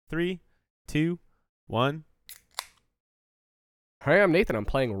3, 2, 1. Hi, I'm Nathan. I'm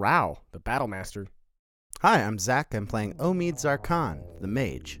playing Rao, the Battlemaster. Hi, I'm Zach. I'm playing Omid Zarkhan, the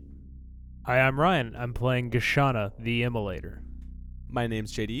Mage. Hi, I'm Ryan. I'm playing Gashana, the Immolator. My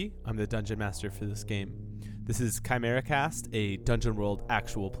name's JD. I'm the Dungeon Master for this game. This is ChimeraCast, a Dungeon World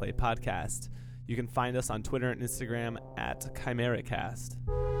actual play podcast. You can find us on Twitter and Instagram at ChimeraCast.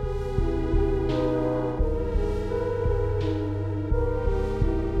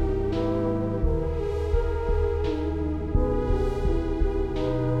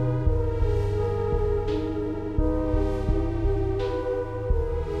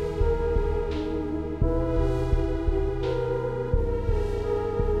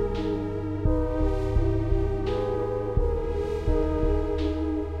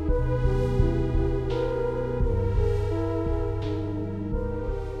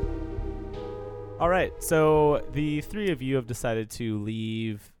 All right, so the three of you have decided to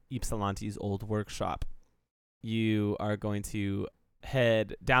leave Ypsilanti's old workshop. You are going to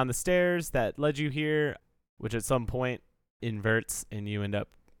head down the stairs that led you here, which at some point inverts, and you end up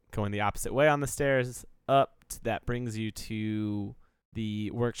going the opposite way on the stairs up. That brings you to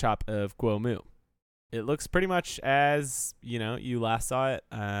the workshop of Guomu. It looks pretty much as, you last saw it.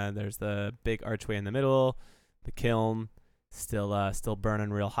 There's the big archway in the middle, the kiln, still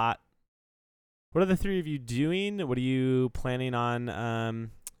burning real hot. What are the three of you doing? What are you planning on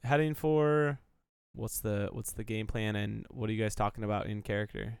heading for? What's the game plan, and what are you guys talking about in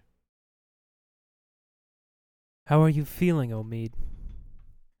character? How are you feeling, Omid?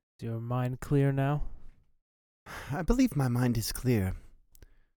 Is your mind clear now? I believe my mind is clear,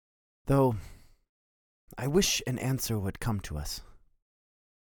 though I wish an answer would come to us.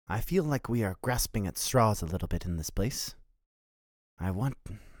 I feel like we are grasping at straws a little bit in this place. I want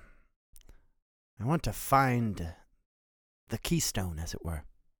to find the keystone, as it were.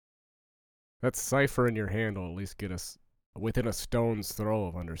 That cipher in your hand will at least get us within a stone's throw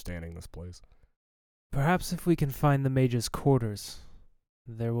of understanding this place. Perhaps if we can find the mage's quarters,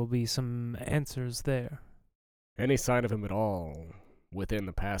 there will be some answers there. Any sign of him at all within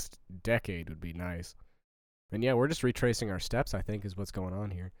the past decade would be nice. And yeah, we're just retracing our steps, I think, is what's going on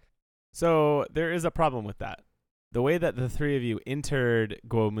here. So there is a problem with that. The way that the three of you entered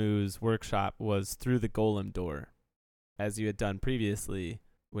Guomu's workshop was through the golem door, as you had done previously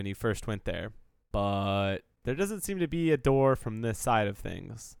when you first went there. But there doesn't seem to be a door from this side of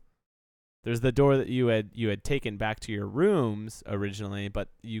things. There's the door that you had taken back to your rooms originally, but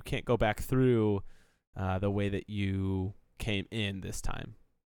you can't go back through the way that you came in this time.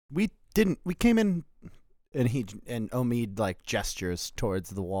 We came in, and Omid gestures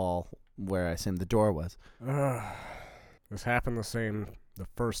towards the wall where I assume the door was. This happened the same the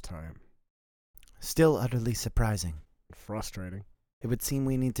first time. Still utterly surprising. Frustrating. It would seem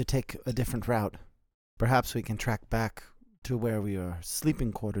we need to take a different route. Perhaps we can track back to where our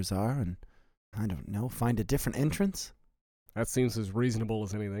sleeping quarters are and, I don't know, find a different entrance? That seems as reasonable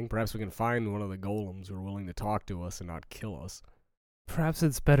as anything. Perhaps we can find one of the golems who are willing to talk to us and not kill us. Perhaps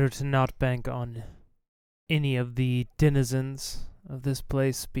it's better to not bank on any of the denizens of this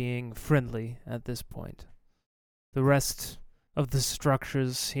place being friendly at this point. The rest of the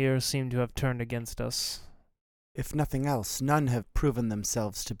structures here seem to have turned against us. If nothing else, none have proven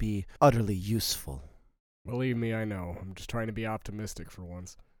themselves to be utterly useful. Believe me, I know. I'm just trying to be optimistic for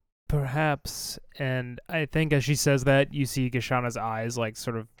once. Perhaps, and I think as she says that, you see Gashana's eyes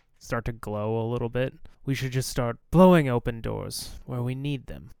sort of start to glow a little bit. We should just start blowing open doors where we need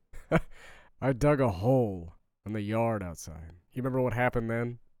them. I dug a hole in the yard outside. You remember what happened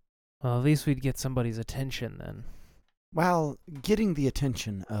then? Well, at least we'd get somebody's attention then. While getting the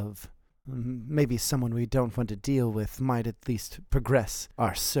attention of maybe someone we don't want to deal with might at least progress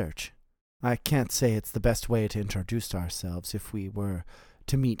our search. I can't say it's the best way to introduce ourselves if we were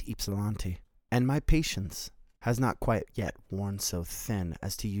to meet Ypsilanti, and my patience has not quite yet worn so thin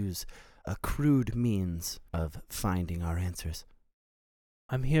as to use a crude means of finding our answers.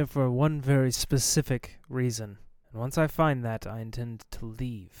 I'm here for one very specific reason, and once I find that, I intend to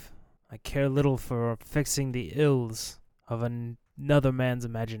leave. I care little for fixing the ills of another man's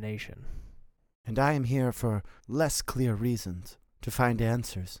imagination. And I am here for less clear reasons, to find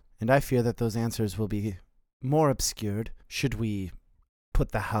answers, and I fear that those answers will be more obscured should we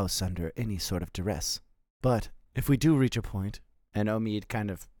put the house under any sort of duress. But if we do reach a point, and Omid kind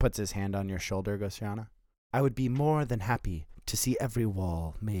of puts his hand on your shoulder, Goshiana, I would be more than happy to see every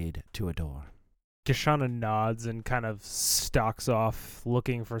wall made to a door. Gashana nods and kind of stalks off,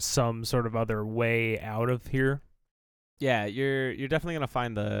 looking for some sort of other way out of here. Yeah, you're definitely gonna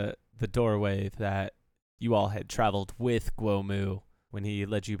find the doorway that you all had traveled with Guomu when he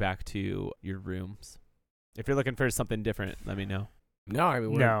led you back to your rooms. If you're looking for something different, let me know. No, I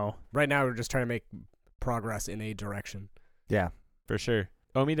mean, No. right now we're just trying to make progress in a direction. Yeah. For sure.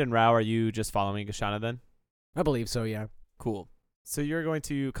 Omid and Rao, are you just following Gashana then? I believe so, yeah. Cool. So you're going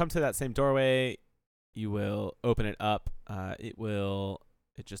to come to that same doorway. You will open it up.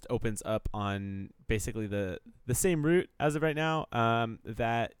 It just opens up on basically the same route as of right now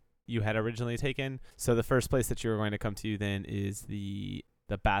that you had originally taken. So the first place that you're going to come to then is the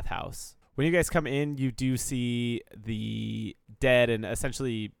bathhouse. When you guys come in, you do see the dead and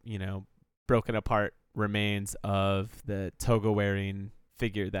essentially, broken apart remains of the toga-wearing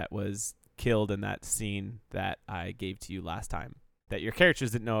figure that was killed in that scene that I gave to you last time, that your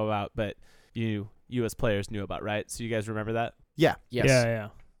characters didn't know about, but you as players knew about, right? So you guys remember that? Yeah. Yes. Yeah.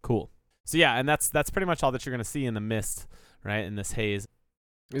 Cool. So yeah, and that's pretty much all that you're going to see in the mist, right? In this haze.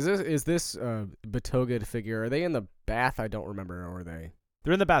 Is this Batoga figure, are they in the bath? I don't remember, or are they?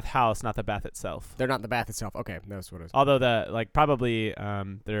 They're in the bathhouse, not the bath itself. They're not in the bath itself. Okay, that's what it is. Although probably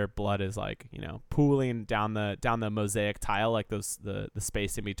their blood is pooling down the mosaic tile, like the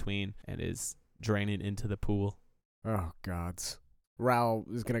space in between, and is draining into the pool. Oh, gods. Raul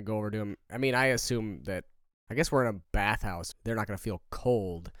is going to go over to him. I mean, I assume that, I guess we're in a bathhouse. They're not going to feel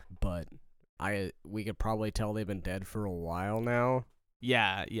cold, but we could probably tell they've been dead for a while now.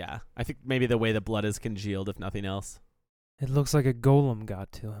 Yeah. I think maybe the way the blood is congealed, if nothing else. It looks like a golem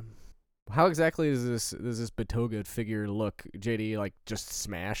got to him. How exactly does this Batoga figure look, JD? Like, just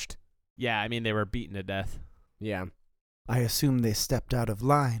smashed? Yeah, I mean, they were beaten to death. Yeah. I assume they stepped out of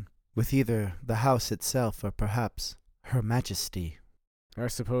line with either the house itself or perhaps Her Majesty. I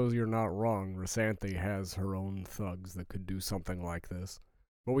suppose you're not wrong. Rhysanthe has her own thugs that could do something like this.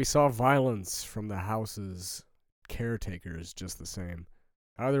 But we saw violence from the house's caretakers just the same.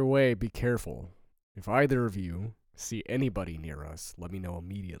 Either way, be careful. If either of you see anybody near us, let me know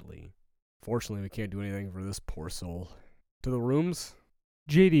immediately. Fortunately, we can't do anything for this poor soul. To the rooms?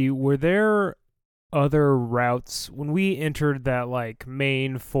 JD, were there other routes when we entered that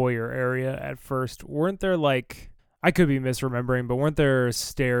main foyer area at first? Weren't there I could be misremembering, but weren't there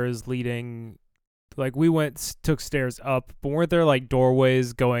stairs leading? We took stairs up, but weren't there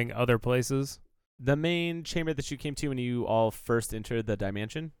doorways going other places? The main chamber that you came to when you all first entered the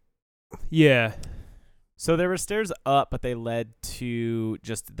dimension? Yeah. So there were stairs up, but they led to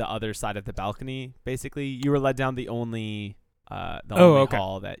just the other side of the balcony, basically. You were led down the only okay.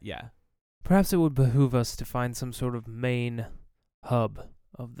 hall that, yeah. Perhaps it would behoove us to find some sort of main hub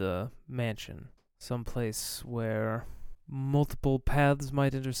of the mansion. Someplace where multiple paths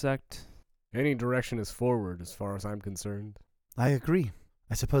might intersect. Any direction is forward, as far as I'm concerned. I agree.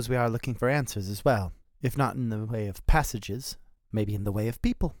 I suppose we are looking for answers as well. If not in the way of passages, maybe in the way of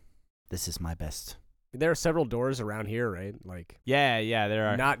people. This is my best. There are several doors around here, right? Yeah, there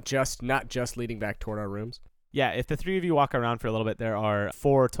are. Not just leading back toward our rooms. Yeah, if the three of you walk around for a little bit, there are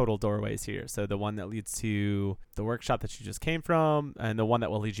 4 total doorways here. So the one that leads to the workshop that you just came from, and the one that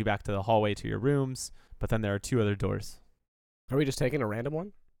will lead you back to the hallway to your rooms. But then there are 2 other doors. Are we just taking a random one?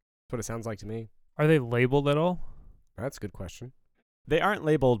 That's what it sounds like to me. Are they labeled at all? That's a good question. They aren't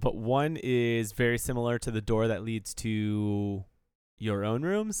labeled, but one is very similar to the door that leads to your own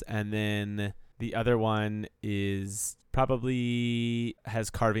rooms, and then the other one is probably has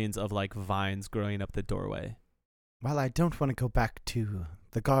carvings of vines growing up the doorway. Well, I don't want to go back to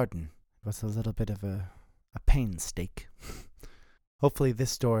the garden. It was a little bit of a painstake. Hopefully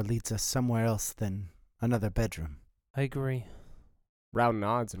this door leads us somewhere else than another bedroom. I agree. Raud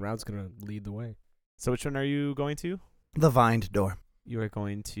nods, and Raud's going to lead the way. So which one are you going to? The vined door. You are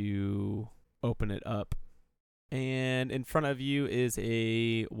going to open it up. And in front of you is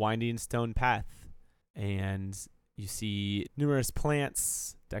a winding stone path. And you see numerous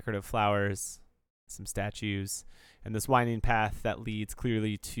plants, decorative flowers, some statues, and this winding path that leads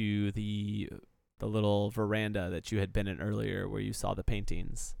clearly to the little veranda that you had been in earlier where you saw the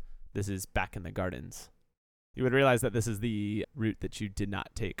paintings. This is back in the gardens. You would realize that this is the route that you did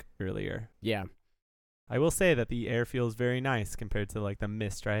not take earlier. Yeah. I will say that the air feels very nice compared to the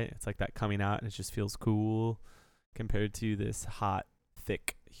mist, right? It's that coming out and it just feels cool compared to this hot,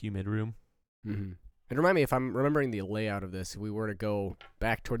 thick, humid room. Mm-hmm. And remind me, if I'm remembering the layout of this, if we were to go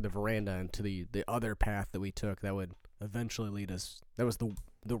back toward the veranda and to the other path that we took, that would eventually lead us, that was the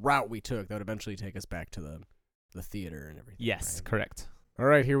route we took, that would eventually take us back to the theater and everything. Yes, right? correct. All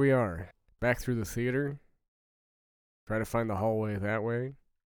right, here we are. Back through the theater. Try to find the hallway that way.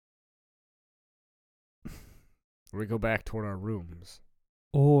 We go back toward our rooms.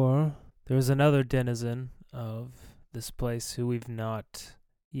 Or there's another denizen of this place who we've not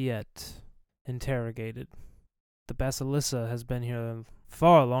yet interrogated. The Basilissa has been here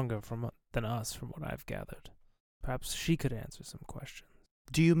far longer than us, from what I've gathered. Perhaps she could answer some questions.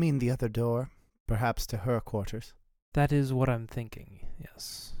 Do you mean the other door? Perhaps to her quarters? That is what I'm thinking,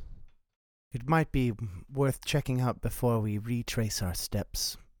 yes. It might be worth checking out before we retrace our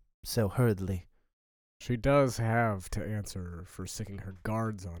steps so hurriedly. She does have to answer for sicking her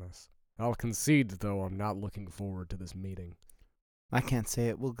guards on us. I'll concede, though, I'm not looking forward to this meeting. I can't say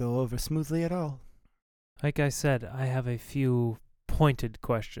it will go over smoothly at all. Like I said, I have a few pointed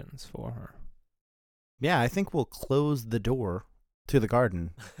questions for her. Yeah, I think we'll close the door to the garden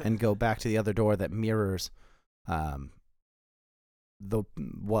and go back to the other door that mirrors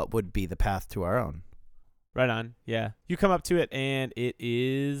what would be the path to our own. Right on. Yeah. You come up to it and it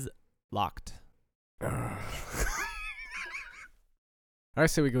is locked. I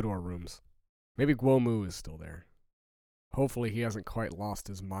say we go to our rooms. Maybe Guomu is still there. Hopefully he hasn't quite lost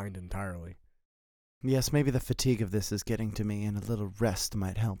his mind entirely. Yes, maybe the fatigue of this is getting to me and a little rest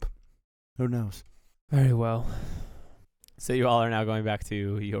might help. Who knows? Very well. So you all are now going back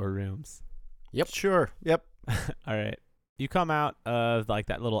to your rooms. Yep. Sure. Yep. All right. You come out of like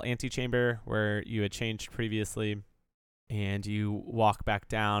that little antechamber where you had changed previously, and you walk back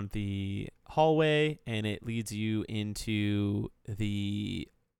down the hallway, and it leads you into the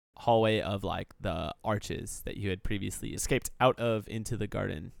hallway of like the arches that you had previously escaped out of into the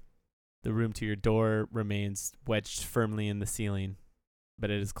garden. The room to your door remains wedged firmly in the ceiling, but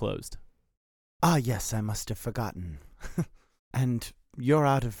it is closed. Ah, yes, I must have forgotten. And you're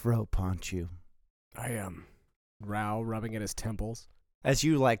out of rope, aren't you? I am. Rao rubbing at his temples. As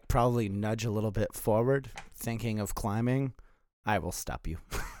you, probably nudge a little bit forward, thinking of climbing, I will stop you.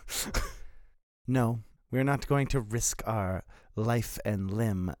 No, we're not going to risk our life and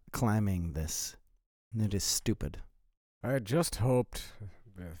limb climbing this. It is stupid. I had just hoped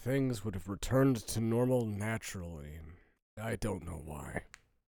that things would have returned to normal naturally. I don't know why.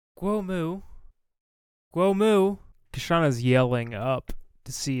 Guomu! Guomu! Kishana's yelling up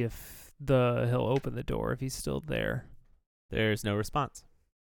to see if he'll open the door, if he's still there. There's no response.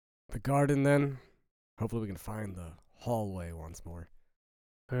 The garden, then? Hopefully we can find the hallway once more.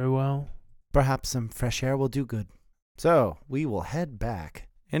 Very well. Perhaps some fresh air will do good. So, we will head back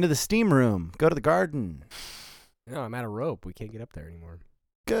into the steam room, go to the garden. No, I'm out of rope. We can't get up there anymore.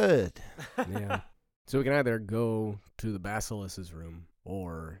 Good. Yeah. So we can either go to the Basilis's room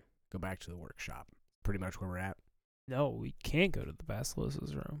or go back to the workshop. Pretty much where we're at. No, we can't go to the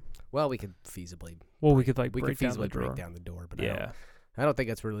Basilis's room. Well, we could feasibly. Well, we could we break could down the feasibly break door. down the door, but Yeah. I don't think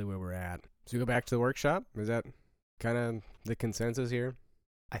that's really where we're at. So we go back to the workshop? Is that kind of the consensus here?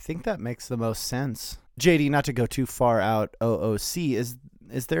 I think that makes the most sense. JD, not to go too far out OOC,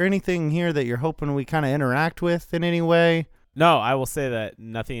 is there anything here that you're hoping we kind of interact with in any way? No, I will say that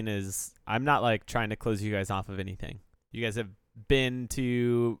nothing is... I'm not trying to close you guys off of anything. You guys have been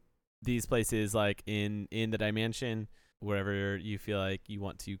to these places in the dimension, wherever you feel like you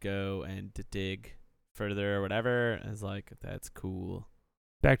want to go and to dig further or whatever. It's that's cool.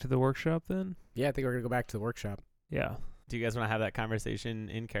 Back to the workshop then? Yeah, I think we're going to go back to the workshop. Yeah. Do you guys want to have that conversation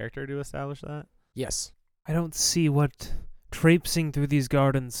in character to establish that? Yes. I don't see what traipsing through these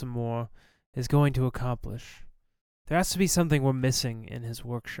gardens some more is going to accomplish. There has to be something we're missing in his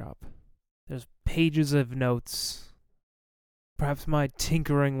workshop. There's pages of notes. Perhaps my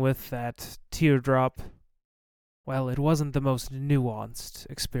tinkering with that teardrop, well, it wasn't the most nuanced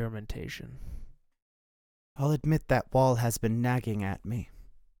experimentation. I'll admit that wall has been nagging at me.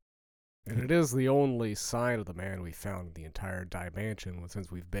 And it is the only sign of the man we found in the entire dimension since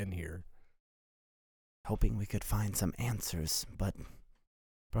we've been here. Hoping we could find some answers, but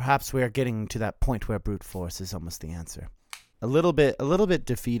perhaps we are getting to that point where brute force is almost the answer. A little bit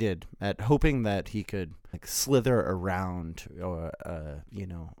defeated at hoping that he could slither around or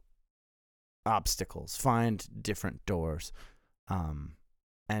obstacles, find different doors,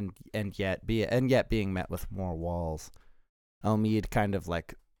 and yet being met with more walls. Omid kind of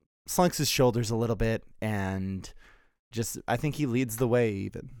slunks his shoulders a little bit and just I think he leads the way.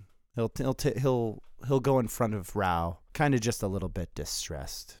 Even he'll go in front of Rao, kind of just a little bit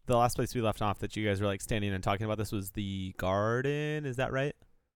distressed. The last place we left off that you guys were standing and talking about this was the garden. Is that right?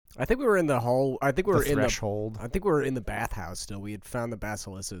 I think we were in the hall. I think we were The in threshold. I think we were in the bathhouse still. We had found the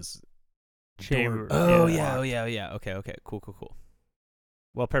Basilis's Chamber. door. Yeah. Okay. Cool.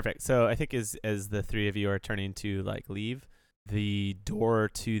 Well, perfect. So I think as the three of you are turning to leave, the door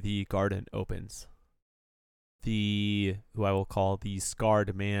to the garden opens. Who I will call the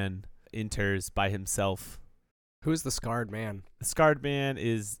scarred man enters by himself. Who's the scarred man? The scarred man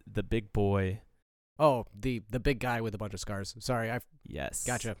is the big boy. Oh, the big guy with a bunch of scars. Sorry, I Yes.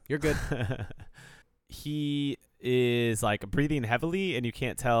 gotcha. You're good. He is like breathing heavily, and you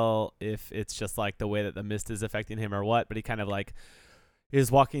can't tell if it's just like the way that the mist is affecting him or what, but he kind of like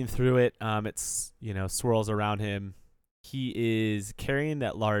is walking through it. It's, swirls around him. He is carrying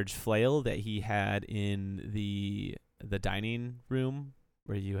that large flail that he had in the dining room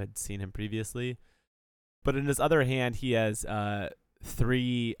where you had seen him previously. But in his other hand, he has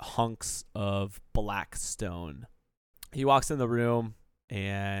 3 hunks of black stone. He walks in the room,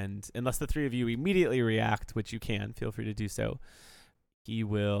 and unless the 3 of you immediately react, which you can, feel free to do so, he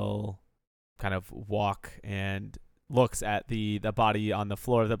will kind of walk and looks at the body on the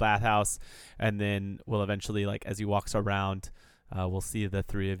floor of the bathhouse, and then will eventually, like, as he walks around, we'll see the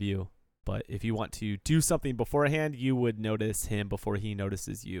 3 of you. But if you want to do something beforehand, you would notice him before he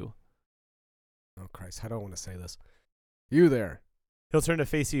notices you. Oh, Christ, how do I want to say this? You there. He'll turn to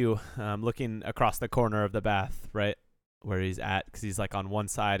face you, looking across the corner of the bath, right where he's at, because he's like on one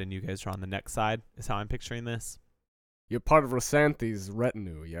side and you guys are on the next side, is how I'm picturing this. You're part of Rosanthi's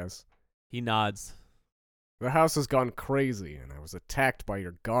retinue, yes? He nods. The house has gone crazy, and I was attacked by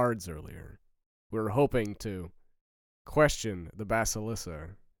your guards earlier. We were hoping to question the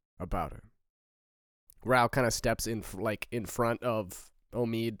Basilissa about it. Rao kind of steps in front of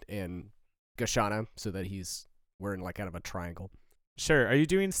Omid and Gashana so that he's wearing like kind of a triangle. Sure. Are you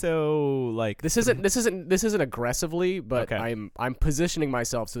doing so like This isn't aggressively, but Okay. I'm positioning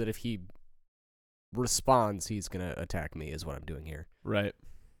myself so that if he responds, he's gonna attack me. Is what I'm doing here. Right.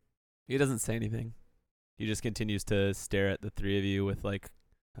 He doesn't say anything. He just continues to stare at the 3 of you with like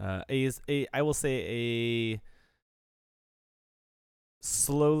I will say a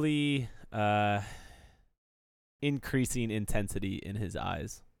slowly increasing intensity in his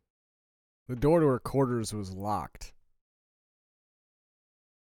eyes. The door to her quarters was locked.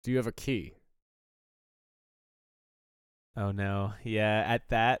 Do you have a key? Oh no. Yeah, at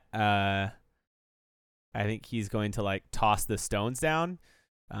that I think he's going to like toss the stones down.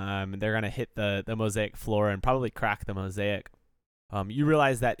 They're going to hit the mosaic floor and probably crack the mosaic. You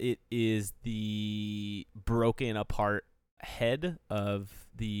realize that it is the broken apart head of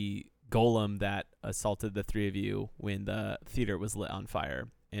the golem that assaulted the 3 of you when the theater was lit on fire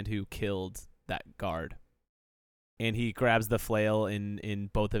and who killed that guard. And he grabs the flail in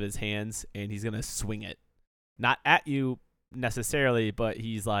both of his hands and he's going to swing it. Not at you necessarily, but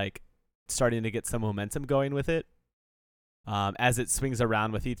he's like starting to get some momentum going with it. As it swings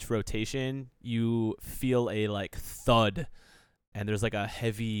around with each rotation, you feel a like thud, and there's like a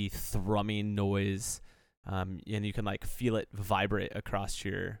heavy thrumming noise, and you can like feel it vibrate across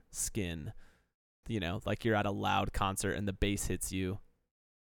your skin. Like you're at a loud concert and the bass hits you.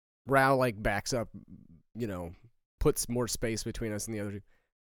 Rao like backs up, puts more space between us and the other two.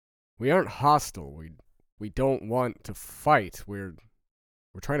 We aren't hostile. We don't want to fight. We're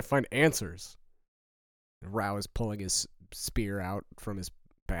trying to find answers. Rao is pulling his spear out from his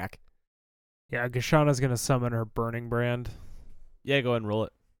back. Yeah, Gashana's gonna summon her burning brand. Yeah, go ahead and roll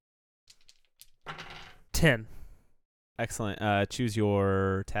it. 10. Excellent. Choose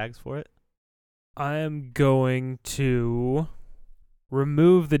your tags for it. I am going to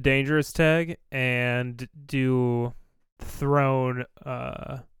remove the dangerous tag and do thrown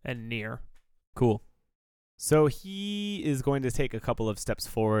and near. Cool. So he is going to take a couple of steps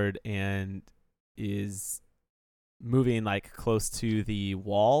forward and is moving like close to the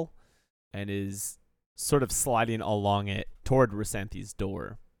wall and is sort of sliding along it toward Rosanthi's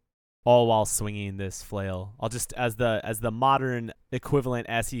door, all while swinging this flail. I'll just, as the modern equivalent,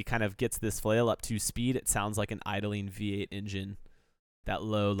 as he kind of gets this flail up to speed, it sounds like an idling V8 engine. That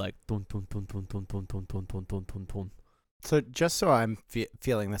low, like, dun, dun, dun, dun, dun, dun, dun, dun, dun, dun, dun, dun. So just so I'm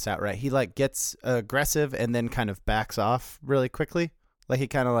feeling this out right, he like gets aggressive and then kind of backs off really quickly. Like he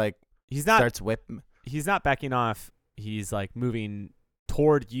kind of like starts whipping. He's not backing off. He's like moving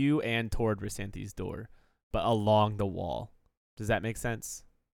toward you and toward Rosanthi's door, but along the wall. Does that make sense?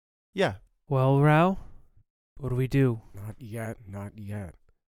 Yeah. Well, Rao, what do we do? Not yet.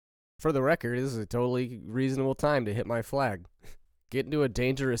 For the record, this is a totally reasonable time to hit my flag. Get into a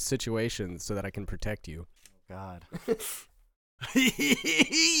dangerous situation so that I can protect you. God. I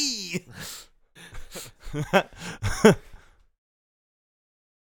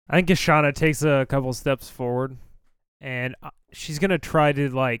think Gashana takes a couple steps forward, and she's going to try to,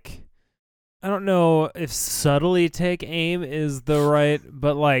 like, I don't know if subtly take aim is the right,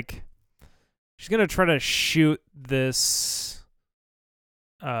 but, like, she's going to try to shoot this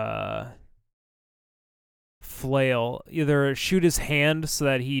flail. Either shoot his hand so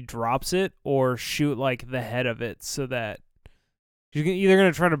that he drops it, or shoot, like, the head of it so that she's either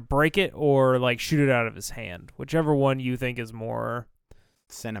going to try to break it or, like, shoot it out of his hand. Whichever one you think is more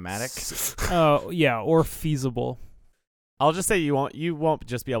Cinematic. Oh, yeah, or feasible. I'll just say you won't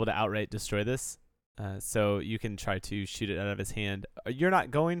just be able to outright destroy this. So you can try to shoot it out of his hand. You're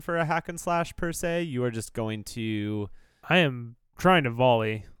not going for a hack and slash per se. You are just going to. I am trying to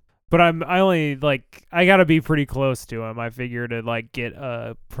volley, but I gotta be pretty close to him. I figure to like get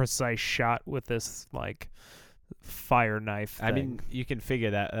a precise shot with this like fire knife thing. I mean, you can figure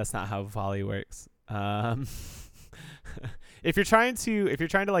that that's not how volley works. If you're trying to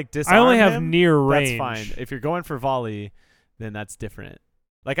like disarm I only have him, near range. that's fine. If you're going for volley, then that's different.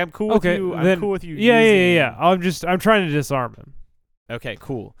 Like I'm cool Okay, with you. then- I'm cool with you. Yeah. I'm trying to disarm him. Okay,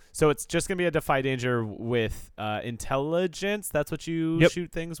 cool. So it's just gonna be a defy danger with intelligence. That's what you Yep.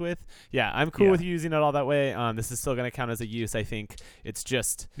 shoot things with. Yeah, I'm cool Yeah. with you using it all that way. This is still gonna count as a use. I think it's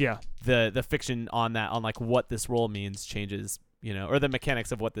just Yeah. the fiction on that, on like what this roll means changes. Or the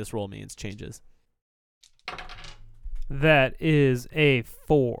mechanics of what this roll means changes. That is a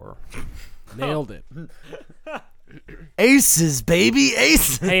 4. Nailed it. Aces, baby,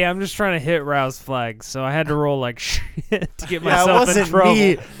 aces. Hey, I'm just trying to hit Rouse flag, so I had to roll like shit to get Yeah, it myself in wasn't trouble.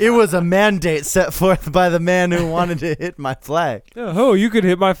 me. It was a mandate set forth by the man who wanted to hit my flag. Oh, you could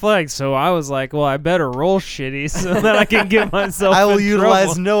hit my flag, so I was like, well, I better roll shitty so that I can get myself I will in utilize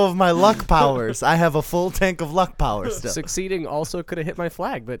trouble. no of my luck powers. I have a full tank of luck power still. Succeeding also could have hit my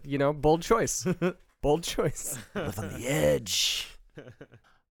flag, but bold choice. Bold choice. Live on the edge.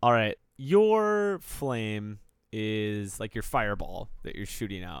 All right, your flame is like your fireball that you're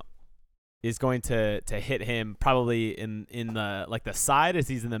shooting out is going to hit him probably in the like the side as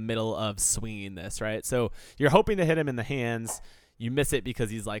he's in the middle of swinging this, right? So you're hoping to hit him in the hands. You miss it because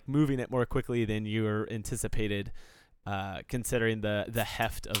he's like moving it more quickly than you were anticipated, considering the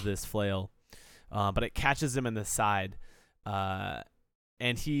heft of this flail. But it catches him in the side,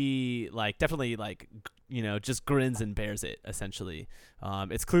 and he like definitely like just grins and bears it essentially.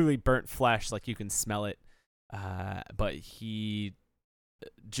 It's clearly burnt flesh, like you can smell it. But he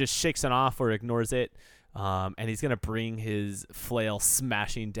just shakes it off or ignores it, and he's going to bring his flail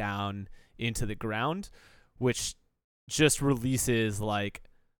smashing down into the ground, which just releases like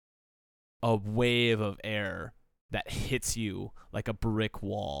a wave of air that hits you like a brick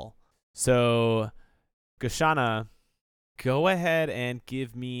wall. So, Gashana, go ahead and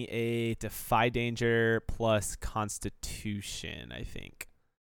give me a defy danger plus constitution, I think.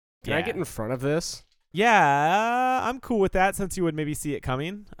 Can I get in front of this? Yeah, I'm cool with that since you would maybe see it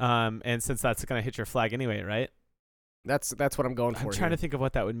coming. And since that's going to hit your flag anyway, right? That's what I'm going for. I'm trying to think of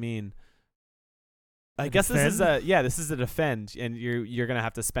what that would mean. I guess this is a defend, and you're going to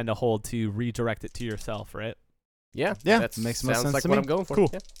have to spend a hold to redirect it to yourself, right? Yeah, Yeah, that makes most sounds sense like to what me. I'm going for.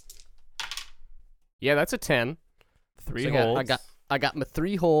 Cool. Yeah, that's a 10. 3 So holds. I got my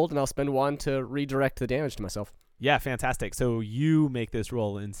 3 hold, and I'll spend 1 to redirect the damage to myself. Yeah, fantastic. So you make this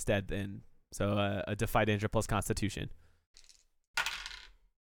roll instead then. So a defy danger plus constitution.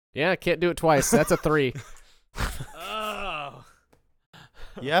 Yeah, I can't do it twice. That's a 3. Oh.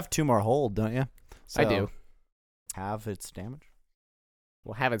 You have 2 more hold, don't you? I do. Have its damage.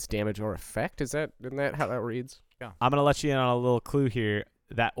 Will have its damage or effect. Isn't that how that reads? I'm gonna let you in on a little clue here.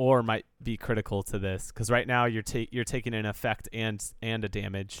 That or might be critical to this because right now you're taking an effect and a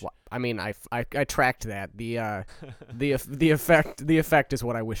damage. Well, I mean, I tracked that. The effect is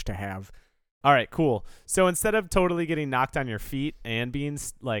what I wish to have. All right, cool. So instead of totally getting knocked on your feet and being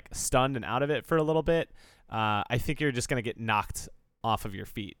like stunned and out of it for a little bit, I think you're just gonna get knocked off of your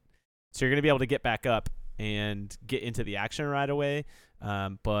feet. So you're gonna be able to get back up and get into the action right away.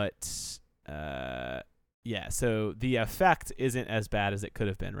 Yeah, so the effect isn't as bad as it could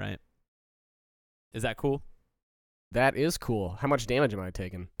have been, right? Is that cool? That is cool. How much damage am I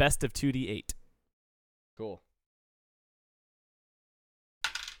taking? Best of 2d8. Cool.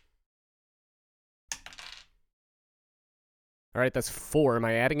 All right, that's 4. Am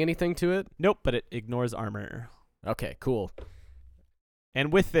I adding anything to it? Nope, but it ignores armor. Okay, cool.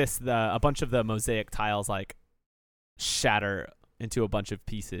 And with this, a bunch of the mosaic tiles like shatter into a bunch of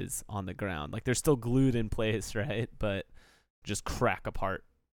pieces on the ground. Like they're still glued in place, right? But just crack apart.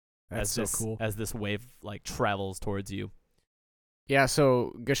 That's so cool. As this wave like travels towards you. Yeah,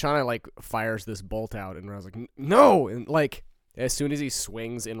 so Gashana like fires this bolt out, and I was like, no! And like, as soon as he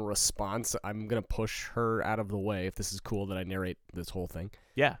swings in response, I'm gonna push her out of the way. If this is cool that I narrate this whole thing,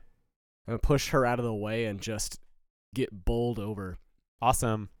 Yeah. I'm gonna push her out of the way and just get bowled over.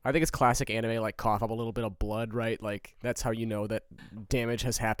 Awesome. I think it's classic anime, like cough up a little bit of blood, right? Like that's how you know that damage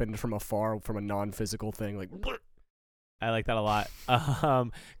has happened from afar, from a non-physical thing. Like, I like that a lot.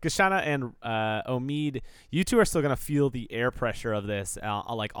 Kashana and Omid, you two are still gonna feel the air pressure of this,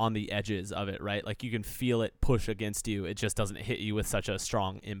 like on the edges of it, right? Like you can feel it push against you. It just doesn't hit you with such a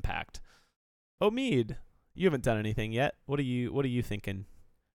strong impact. Omid, you haven't done anything yet. What are you thinking?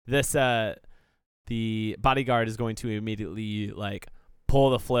 This the bodyguard is going to immediately like pull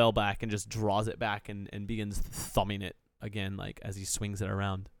the flail back and just draws it back and begins thumbing it again, like as he swings it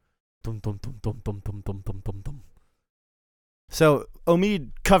around. Dum, dum, dum, dum, dum, dum, dum, dum, dum, dum. So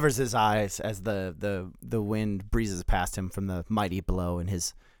Omid covers his eyes as the wind breezes past him from the mighty blow, and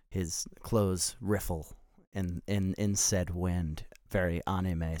his clothes riffle in said wind, very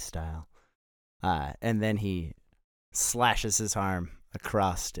anime style. And then he slashes his arm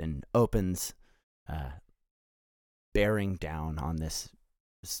across and opens, bearing down on this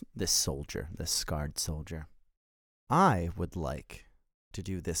soldier, this scarred soldier. I would like to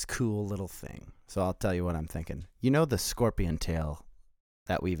do this cool little thing. So I'll tell you what I'm thinking. You know the scorpion tail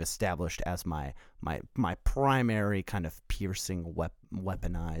that we've established as my primary kind of piercing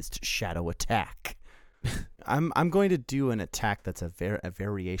weaponized shadow attack. I'm going to do an attack that's a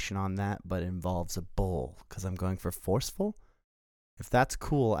variation on that, but involves a bull because I'm going for forceful. If that's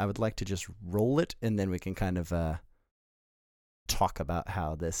cool, I would like to just roll it, and then we can kind of talk about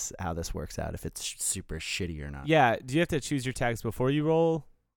how this works out, if it's super shitty or not. Yeah, do you have to choose your tags before you roll?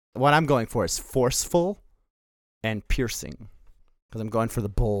 What I'm going for is forceful and piercing, because I'm going for the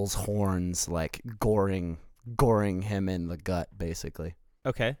bull's horns, like goring him in the gut, basically.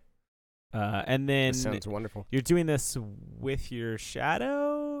 Okay. And then That sounds wonderful. you're doing this with your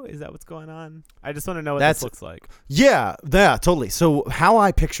shadow? Is that what's going on? I just want to know what That's- this looks like. Yeah, totally. So how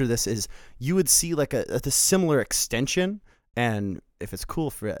I picture this is you would see like a similar extension, and if it's cool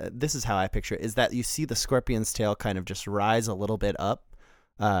for this is how I picture it, is that you see the scorpion's tail kind of just rise a little bit up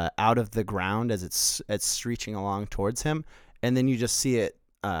out of the ground as it's reaching along towards him, and then you just see it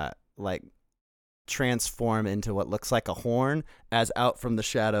like transform into what looks like a horn as out from the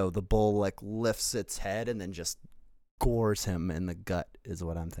shadow the bull like lifts its head and then just gores him in the gut, is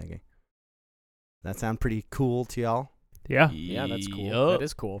what I'm thinking. That sound pretty cool to y'all? Yeah. Yeah, that's cool. Yup. That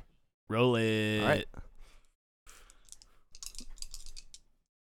is cool. Roll it. All right.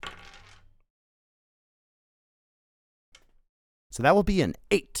 So that will be an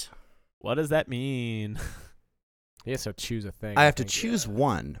 8. What does that mean? Yeah, so choose a thing. I have to think. choose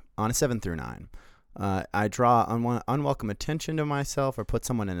one on a 7 through 9. I draw unwelcome attention to myself or put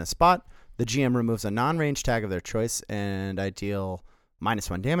someone in a spot. The GM removes a non-range tag of their choice, and I deal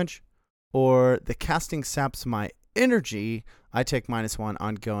 -1 damage. Or the casting saps my energy. I take -1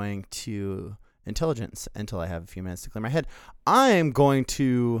 ongoing to intelligence until I have a few minutes to clear my head. I am going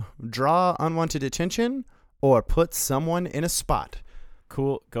to draw unwanted attention or put someone in a spot.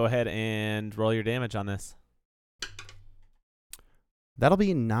 Cool. Go ahead and roll your damage on this. That'll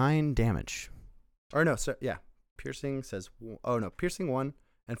be 9 damage. Or no, so yeah. Piercing says, piercing 1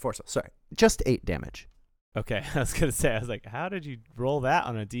 and force. Sorry, just 8 damage. Okay, I was gonna say, I was like, how did you roll that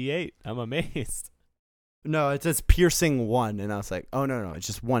on a D8? I'm amazed. No, it says piercing 1, and I was like, oh no, it's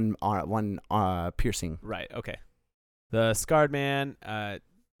just one piercing. Right. Okay. The scarred man,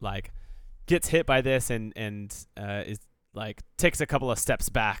 like, gets hit by this and is like takes a couple of steps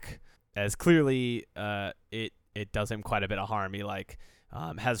back, as clearly it does him quite a bit of harm. He like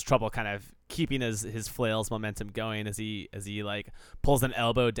has trouble kind of keeping his flail's momentum going as he like pulls an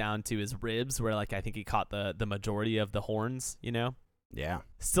elbow down to his ribs where like I think he caught the majority of the horns, you know. Yeah.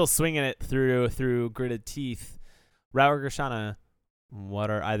 Still swinging it through gritted teeth. Rao or Gershana, what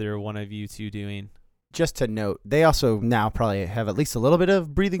are either one of you two doing? Just to note, they also now probably have at least a little bit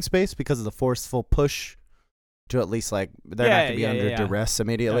of breathing space because of the forceful push to at least like they're not going to be under duress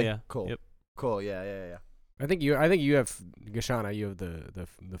immediately. Oh, yeah. Cool. Yep. Cool. Yeah. I think you have Gashana. You have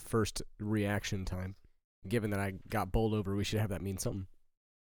the first reaction time. Given that I got bowled over, we should have that mean something.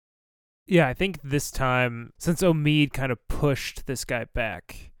 Yeah, I think this time, since Omid kind of pushed this guy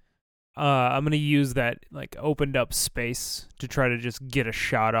back, I'm going to use that like opened up space to try to just get a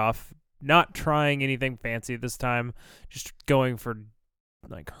shot off. Not trying anything fancy this time, just going for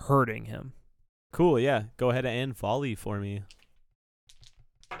like hurting him. Cool, yeah. Go ahead and volley for me.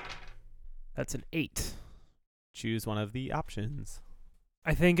 That's an 8. Choose one of the options.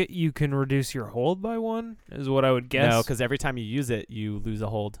 I think you can reduce your hold by 1, is what I would guess. No, because every time you use it, you lose a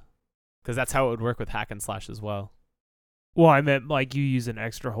hold. Because that's how it would work with hack and slash as well. Well, I meant like you use an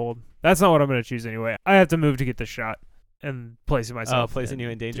extra hold. That's not what I'm going to choose anyway. I have to move to get the shot and placing myself. Placing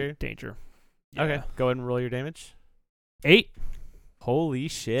you in danger? Danger. Okay, Yeah. go ahead and roll your damage. 8. Holy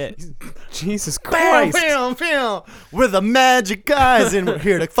shit. Jesus Bam, Christ. bam, bam. We're the magic guys, and we're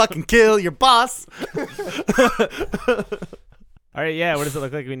here to fucking kill your boss. All right, yeah. What does it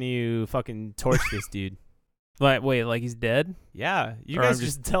look like when you fucking torch this dude? Like, wait, like he's dead? Yeah, you Or guys I'm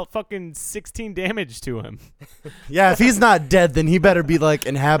just dealt fucking 16 damage to him. Yeah, if he's not dead, then he better be like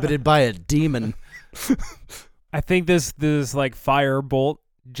inhabited by a demon. I think this like fire bolt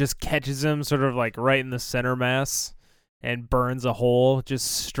just catches him sort of like right in the center mass and burns a hole just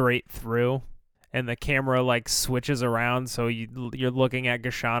straight through. And the camera like switches around, so you're looking at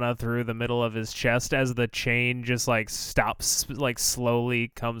Gashana through the middle of his chest as the chain just like stops, like slowly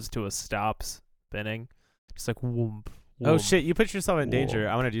comes to a stop spinning. Just like whoomp. Oh whoomp. shit, you put yourself in danger.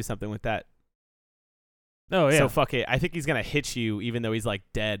 Whoa. I want to do something with that. Oh yeah. So fuck it. I think he's going to hit you even though he's like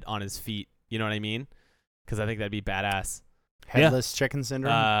dead on his feet. You know what I mean? Because I think that'd be badass. Headless chicken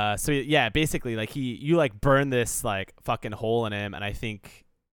syndrome. So yeah, basically like you like burn this like fucking hole in him, and I think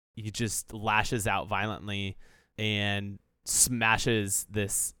he just lashes out violently and smashes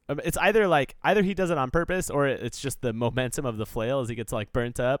this. It's either he does it on purpose or it's just the momentum of the flail as he gets like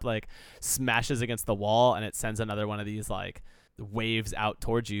burnt up, like smashes against the wall, and it sends another one of these like waves out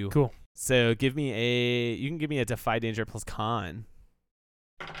towards you. Cool. So you can give me a defy danger plus con.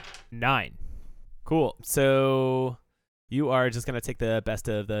 9. Cool. So you are just gonna take the best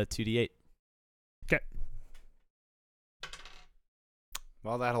of the 2d8.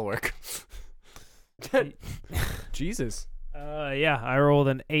 Well, that'll work. Jesus. Yeah, I rolled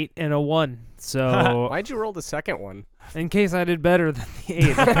an 8 and a 1. So Why'd you roll the second one? in case I did better than the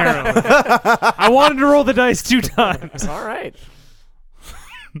 8, apparently. I wanted to roll the dice 2 times. All right.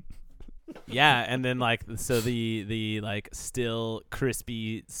 Yeah, and then like so the like still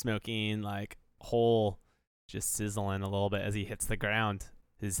crispy smoking like hole just sizzling a little bit as he hits the ground.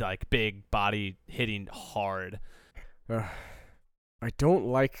 His like big body hitting hard. I don't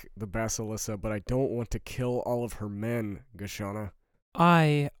like the Basilissa, but I don't want to kill all of her men, Gashana.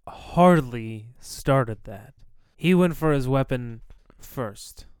 I hardly started that. He went for his weapon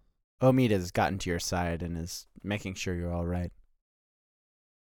first. Omid has gotten to your side and is making sure you're all right.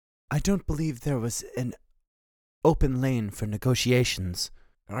 I don't believe there was an open lane for negotiations.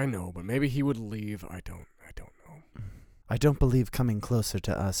 I know, but maybe he would leave. I don't know. I don't believe coming closer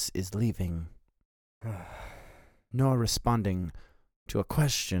to us is leaving, nor responding to a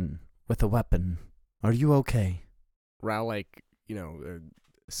question with a weapon. Are you okay? Rao,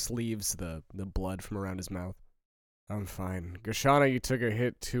 sleeves the blood from around his mouth. I'm fine. Gashana, you took a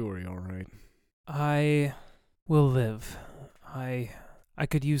hit too. Are you all right? I will live. I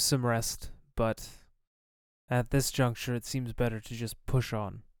could use some rest, but at this juncture it seems better to just push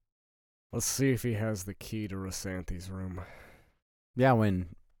on. Let's see if he has the key to Rasanthi's room. Yeah, when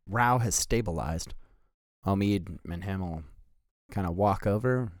Rao has stabilized, Omid and him will kind of walk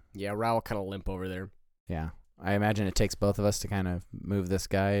over. Yeah, Rao will kind of limp over there. Yeah. I imagine it takes both of us to kind of move this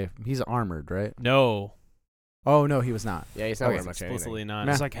guy. He's armored, right? No, Oh, no, he was not. Yeah, he's not Okay. wearing much explicitly anything. not.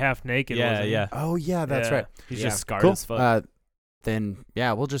 Nah. He's like half naked. Yeah, wasn't he? yeah. Oh, yeah, that's Yeah. right. He's Yeah. just scarred Cool. as fuck. Then,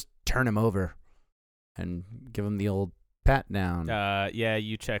 yeah, we'll just turn him over and give him the old pat down. Yeah,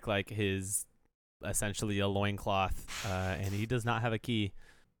 you check like his essentially a loincloth, and he does not have a key.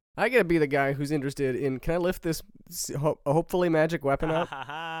 I gotta be the guy who's interested in, can I lift this hopefully magic weapon up?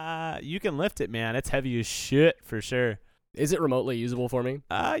 You can lift it, man. It's heavy as shit for sure. Is it remotely usable for me?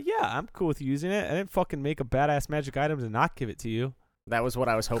 Yeah, I'm cool with using it. I didn't fucking make a badass magic item to not give it to you. That was what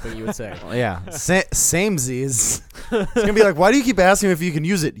I was hoping you would say. Well, yeah, samesies. It's going to be like, why do you keep asking if you can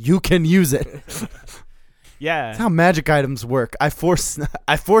use it? You can use it. Yeah. That's how magic items work. I force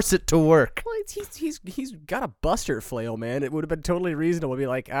it to work. Well, he's got a buster flail, man. It would have been totally reasonable to be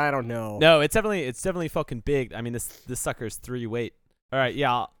like, I don't know. No, it's definitely fucking big. I mean, this sucker's 3 weight. All right,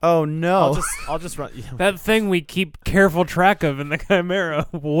 yeah. Oh, no. I'll just run. That thing we keep careful track of in the Chimera.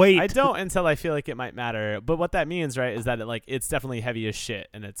 Wait. I don't until I feel like it might matter. But what that means, right, is that it's definitely heavy as shit,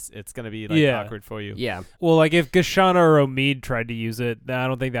 and it's gonna be Yeah. awkward for you. Yeah. Well, like if Gashana or Omid tried to use it, I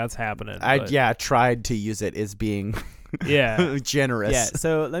don't think that's happening. but- tried to use it as being Yeah. generous. Yeah.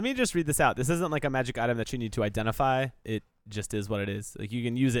 So let me just read this out. This isn't like a magic item that you need to identify. It just is what it is. Like you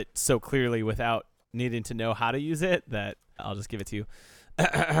can use it so clearly without needing to know how to use it that I'll just give it to you.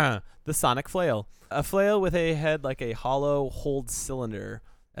 The Sonic Flail. A flail with a head like a hollow hold cylinder.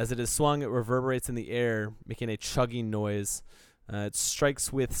 As it is swung, it reverberates in the air, making a chugging noise. It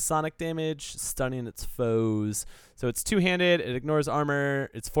strikes with sonic damage, stunning its foes. So it's two-handed, it ignores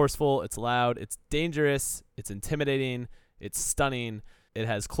armor, it's forceful, it's loud, it's dangerous, it's intimidating, it's stunning, it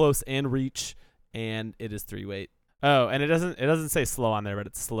has close and reach, and it is 3 weight. Oh, and it doesn't say slow on there, but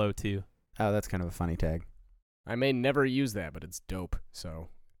it's slow too. Oh, that's kind of a funny tag. I may never use that, but it's dope, so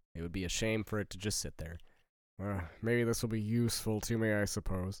it would be a shame for it to just sit there. Maybe this will be useful to me, I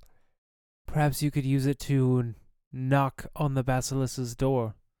suppose. Perhaps you could use it to knock on the basilisk's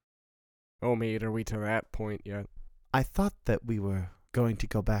door. Omid, are we to that point yet? I thought that we were going to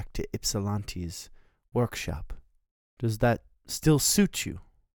go back to Ypsilanti's workshop. Does that still suit you?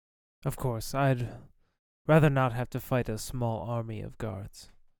 Of course, I'd rather not have to fight a small army of guards.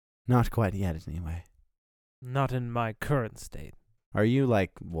 Not quite yet, anyway. Not in my current state. Are you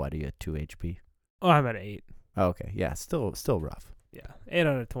what are you at 2 HP? Oh, I'm at 8. Oh, okay, yeah, still rough. Yeah, 8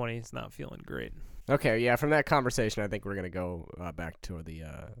 out of 20 is not feeling great. Okay, yeah, from that conversation, I think we're going to go back to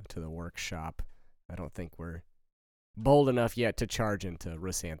the workshop. I don't think we're bold enough yet to charge into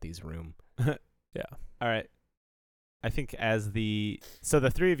Rysanthi's room. Yeah. All right. I think so the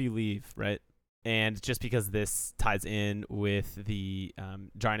three of you leave, right? And just because this ties in with the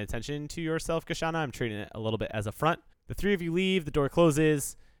drawing attention to yourself, Kashana, I'm treating it a little bit as a front. The three of you leave, the door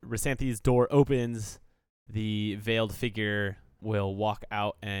closes, Rysanthi's door opens, the veiled figure will walk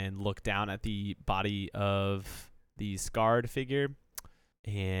out and look down at the body of the scarred figure,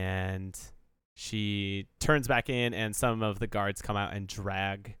 and she turns back in, and some of the guards come out and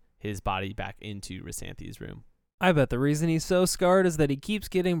drag his body back into Rysanthi's room. I bet the reason he's so scarred is that he keeps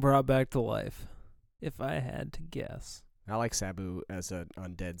getting brought back to life, if I had to guess. I like Sabu as an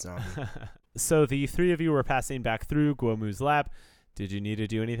undead zombie. So the three of you were passing back through Guomu's lab. Did you need to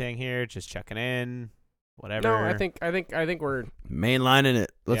do anything here? Just checking in? Whatever. No, I think we're Mainlining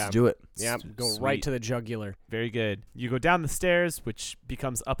it. Let's do it. Go right to the jugular. Very good. You go down the stairs, which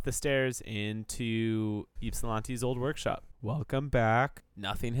becomes up the stairs into Ypsilanti's old workshop. Welcome back.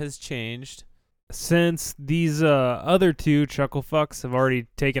 Nothing has changed. Since these other two chucklefucks have already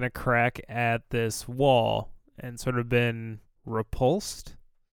taken a crack at this wall and sort of been repulsed,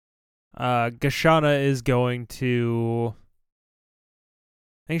 Gashana is going to...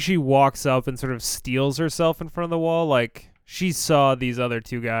 I think she walks up and sort of steals herself in front of the wall. Like, she saw these other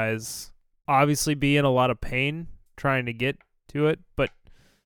two guys obviously be in a lot of pain trying to get to it, but,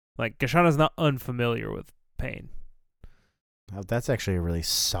 like, Gashana's not unfamiliar with pain. Oh, that's actually a really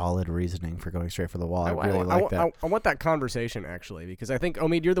solid reasoning for going straight for the wall. I really like that. I want that conversation, actually, because I think,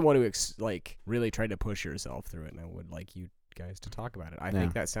 Omid, you're the one who really tried to push yourself through it, and I would like you guys to talk about it. I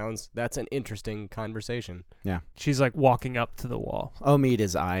think that's an interesting conversation. Yeah. She's, like, walking up to the wall. Omid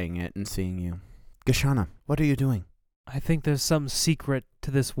is eyeing it and seeing you. Gashana, what are you doing? I think there's some secret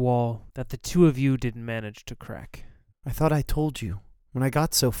to this wall that the two of you didn't manage to crack. I thought I told you. When I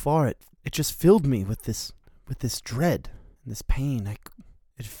got so far, it just filled me with this dread. This pain,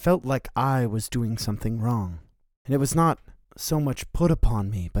 it felt like I was doing something wrong. And it was not so much put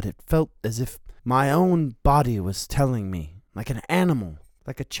upon me, but it felt as if my own body was telling me, like an animal,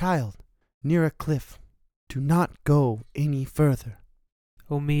 like a child, near a cliff, do not go any further.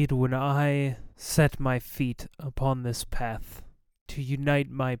 Omid, when I set my feet upon this path to unite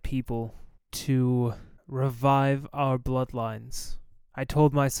my people, to revive our bloodlines, I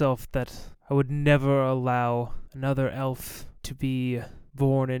told myself that I would never allow another elf to be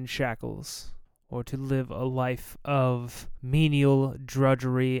born in shackles, or to live a life of menial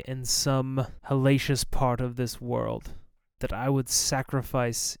drudgery in some hellacious part of this world, that I would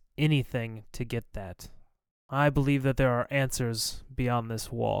sacrifice anything to get that. I believe that there are answers beyond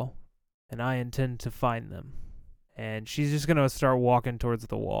this wall, and I intend to find them. And she's just going to start walking towards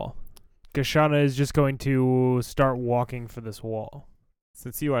the wall. Gashana is just going to start walking for this wall.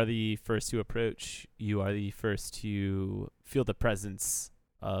 Since you are the first to approach, you are the first to feel the presence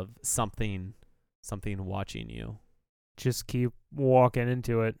of something watching you. Just keep walking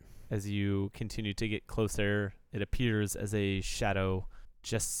into it. As you continue to get closer, it appears as a shadow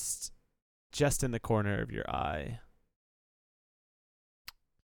just in the corner of your eye.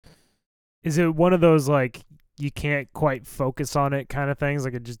 Is it one of those, like, you can't quite focus on it kind of things?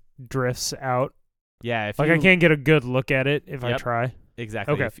 Like, it just drifts out? Yeah. I can't get a good look at it if I try?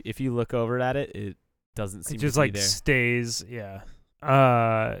 Exactly. Okay. If you look over at it, it doesn't seem it just to be like there. stays. Yeah.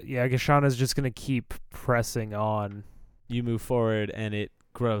 Gashana's just gonna keep pressing on. You move forward, and it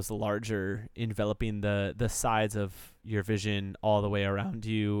grows larger, enveloping the sides of your vision all the way around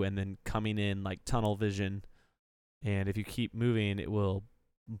you, and then coming in like tunnel vision. And if you keep moving, it will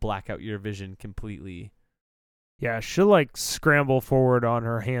black out your vision completely. Yeah, she'll like scramble forward on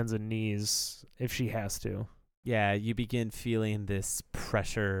her hands and knees if she has to. Yeah, you begin feeling this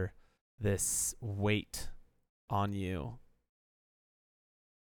pressure, this weight on you,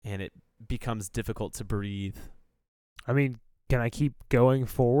 and it becomes difficult to breathe. I mean, can I keep going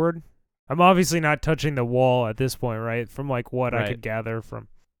forward? I'm obviously not touching the wall at this point, right? From like what I could gather from.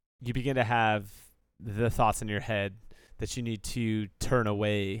 You begin to have the thoughts in your head that you need to turn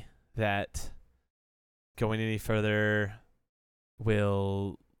away, that going any further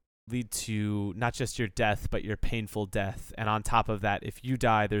will lead to not just your death, but your painful death. And on top of that, if you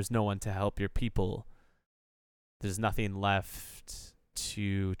die, there's no one to help your people. There's nothing left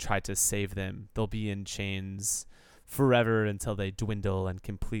to try to save them. They'll be in chains forever until they dwindle and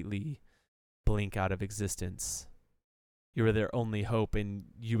completely blink out of existence. You are their only hope, and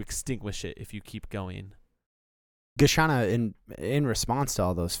you extinguish it if you keep going. Gashana, in response to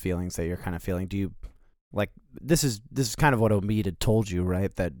all those feelings that you're kind of feeling, do you, like, this is kind of what Omid had told you,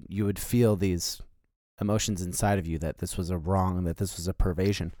 right? That you would feel these emotions inside of you, that this was a wrong, that this was a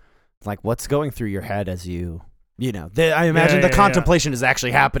pervasion. Like, what's going through your head as I imagine the contemplation is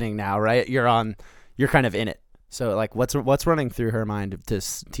actually happening now, right? You're kind of in it. So, like, what's running through her mind to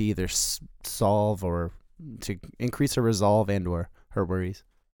either solve or to increase her resolve and or her worries?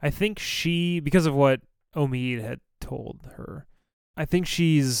 I think she, because of what Omid had told her, I think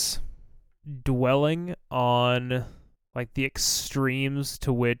she's dwelling on like the extremes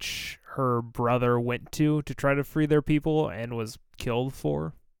to which her brother went to try to free their people and was killed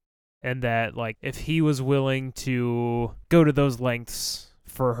for. And that, like, if he was willing to go to those lengths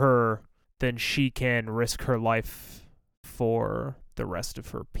for her, then she can risk her life for the rest of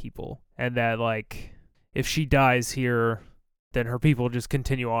her people. And that, like, if she dies here, then her people just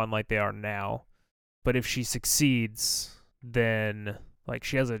continue on like they are now. But if she succeeds, then, like,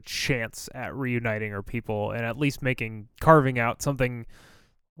 she has a chance at reuniting her people and at least carving out something,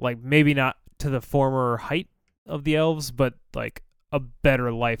 like, maybe not to the former height of the elves, but, like, a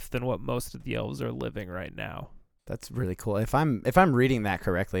better life than what most of the elves are living right now. That's really cool. If I'm reading that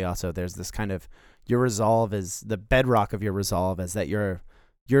correctly, also there's this kind of, your resolve is the bedrock of your resolve is that you're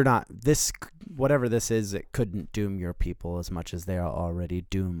not this, whatever this is, it couldn't doom your people as much as they are already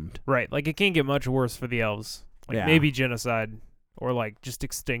doomed. Right. Like, it can't get much worse for the elves. Like, maybe genocide or, like, just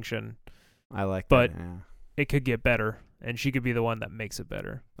extinction. I like but that. Yeah. It could get better, and she could be the one that makes it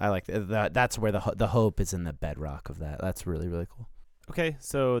better. I like that. That's where the hope is in the bedrock of that. That's really, really cool. Okay,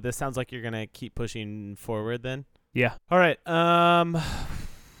 so this sounds like you're gonna keep pushing forward then. Yeah. All right. I'm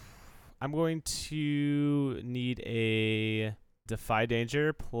going to need a defy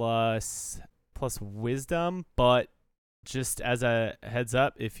danger plus wisdom, but just as a heads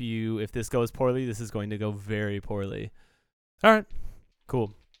up, if this goes poorly, this is going to go very poorly. All right.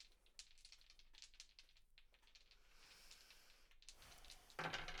 Cool.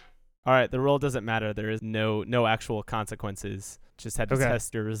 All right, the roll doesn't matter. There is no actual consequences. Just had to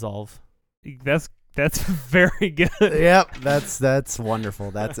test your resolve. That's very good. Yep, that's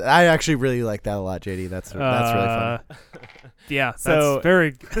wonderful. I actually really like that a lot, JD. That's really fun. Yeah, so that's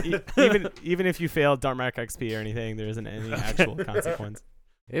very even if you fail, don't mark XP or anything. There isn't any actual consequence.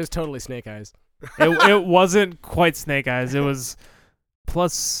 It was totally Snake Eyes. It wasn't quite Snake Eyes. It was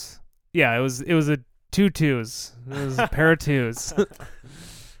plus. Yeah, it was a 2 2s. It was a pair of 2s.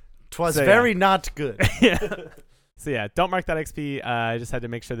 'Twas very not good. Yeah. So yeah, don't mark that XP. I just had to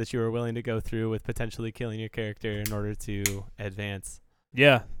make sure that you were willing to go through with potentially killing your character in order to advance.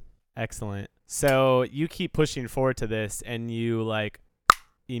 Yeah. Excellent. So you keep pushing forward to this, and you like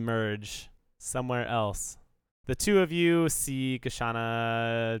emerge somewhere else. The two of you see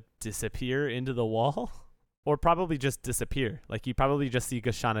Gashana disappear into the wall, or probably just disappear. Like, you probably just see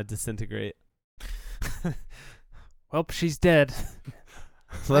Gashana disintegrate. Well, she's dead.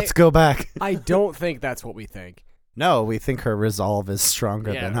 Let's go back. I don't think that's what we think. No, we think her resolve is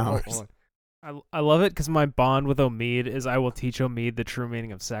stronger than ours. I love it because my bond with Omid is I will teach Omid the true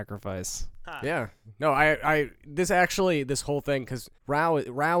meaning of sacrifice. Yeah. No, this whole thing, because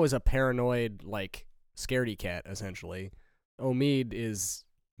Rao is a paranoid, like, scaredy cat, essentially. Omid is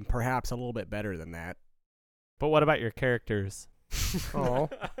perhaps a little bit better than that. But what about your characters? Oh.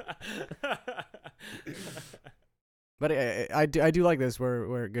 But I do like this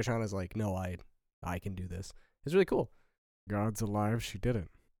where Gashana's like, no, I can do this. It's really cool. God's alive, she did it.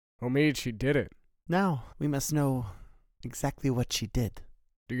 Omid, she did it. Now we must know exactly what she did.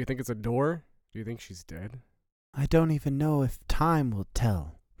 Do you think it's a door? Do you think she's dead? I don't even know if time will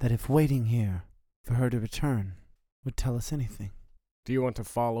tell, that if waiting here for her to return would tell us anything. Do you want to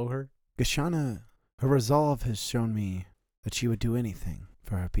follow her? Gashana, her resolve has shown me that she would do anything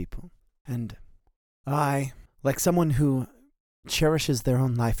for her people. And I, like someone who cherishes their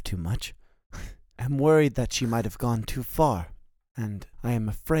own life too much, am worried that she might have gone too far, and I am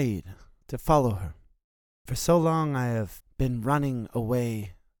afraid to follow her. For so long I have been running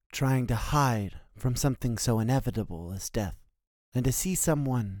away, trying to hide from something so inevitable as death, and to see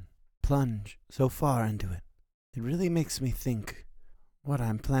someone plunge so far into it, it really makes me think, what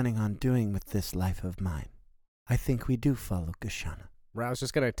I'm planning on doing with this life of mine. I think we do follow Gashana. Rao's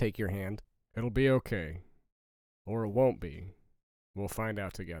just gonna take your hand. It'll be okay. Or it won't be. We'll find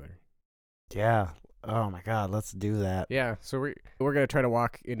out together. Yeah. Oh my God, let's do that. Yeah, so we're gonna try to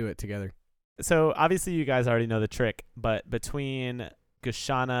walk into it together. So obviously you guys already know the trick, but between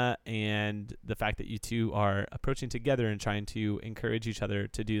Gashana and the fact that you two are approaching together and trying to encourage each other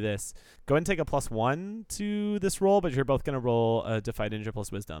to do this, go ahead and take a +1 to this roll, but you're both going to roll a Defy Danger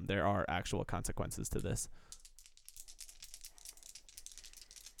plus Wisdom. There are actual consequences to this.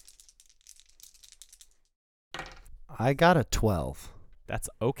 I got a 12. That's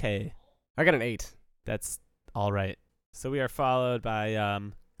okay. I got an 8. That's all right. So we are followed by,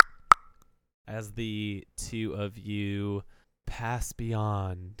 as the two of you pass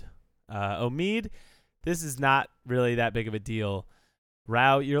beyond. Omid, this is not really that big of a deal.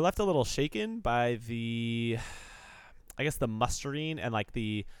 Rao, you're left a little shaken by the mustering and like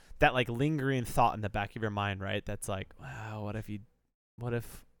that lingering thought in the back of your mind, right? That's like, wow, what if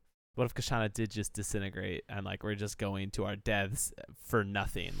Gashana did just disintegrate and like we're just going to our deaths for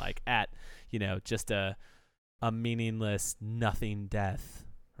nothing, like at, just a meaningless nothing death,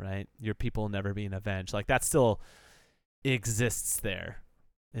 right? Your people never being avenged. Like that still exists there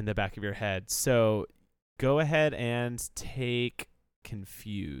in the back of your head. So go ahead and take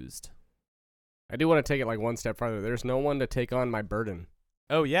Confused. I do want to take it like one step farther. There's no one to take on my burden.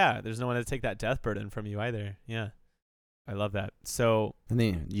 Oh yeah, there's no one to take that death burden from you either. Yeah. I love that. So And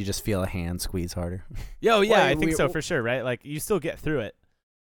then you just feel a hand squeeze harder. yeah, I Wait, think so for sure, right? Like you still get through it.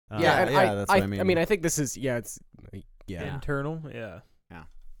 Yeah, and yeah, that's what I mean. I mean, I think this is it's Internal, yeah.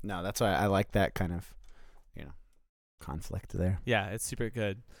 No, that's why I like that kind of, conflict there. Yeah, it's super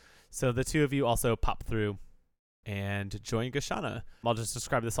good. So the two of you also pop through and join Gashana. I'll just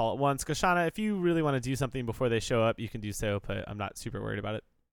describe this all at once. Gashana, if you really want to do something before they show up, you can do so, but I'm not super worried about it.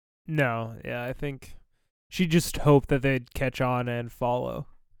 No, yeah, I think she just hoped that they'd catch on and follow.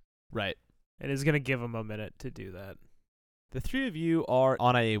 Right. And is going to give them a minute to do that. The three of you are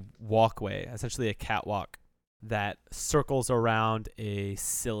on a walkway, essentially a catwalk, that circles around a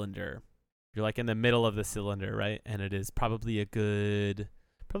cylinder. You're like in the middle of the cylinder, right? And it is probably a good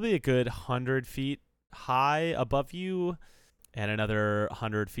 100 feet high above you and another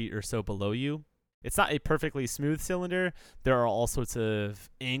 100 feet or so below you. It's not a perfectly smooth cylinder. There are all sorts of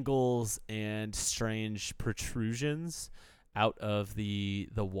angles and strange protrusions out of the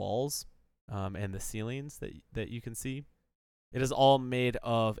walls and the ceilings that you can see. It is all made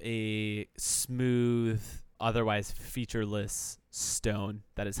of a smooth, otherwise featureless stone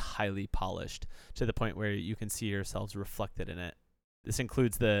that is highly polished to the point where you can see yourselves reflected in it. This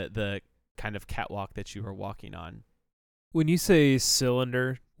includes the kind of catwalk that you are walking on. When you say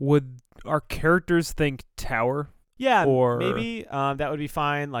cylinder, would our characters think tower? Yeah, Or- maybe that would be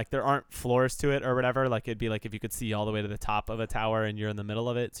fine. Like there aren't floors to it or whatever. Like it'd be like if you could see all the way to the top of a tower and you're in the middle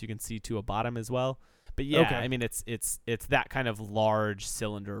of it, so you can see to a bottom as well. But yeah, Okay. I mean it's that kind of large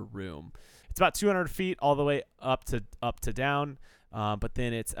cylinder room. It's about 200 feet all the way up to down, but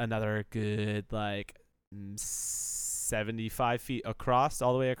then it's another good 75 feet across,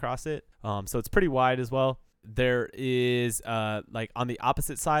 all the way across it. So it's pretty wide as well. There is like on the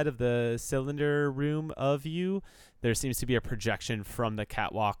opposite side of the cylinder room of you, there seems to be a projection from the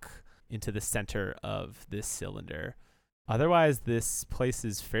catwalk into the center of this cylinder. Otherwise, this place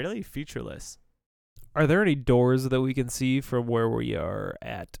is fairly featureless. Are there any doors that we can see from where we are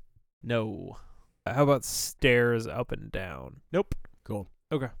at? No. How about stairs up and down? Nope. Cool.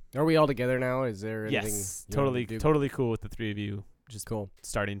 Okay. Are we all together now? Is there anything? Yes. you want me Totally to do? cool with the three of you just Cool.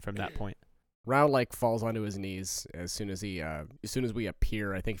 starting from that point. Rao falls onto his knees as soon as we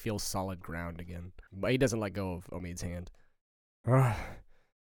appear. I think feels solid ground again, but he doesn't let go of Omid's hand. Where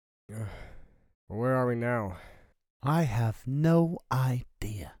are we now? I have no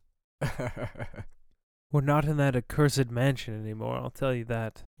idea. We're not in that accursed mansion anymore, I'll tell you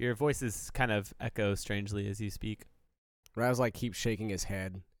that. Your voices kind of echo strangely as you speak. Rao's keeps shaking his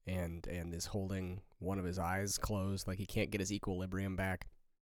head and is holding one of his eyes closed, like he can't get his equilibrium back.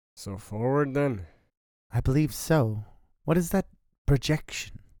 So forward then. I believe so. What is that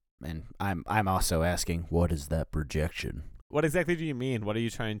projection? And I'm also asking, what is that projection? What exactly do you mean? What are you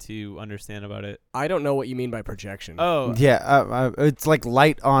trying to understand about it? I don't know what you mean by projection. Oh, Yeah, it's like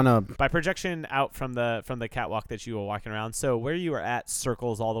light on a... by projection out from the catwalk that you were walking around. So where you were at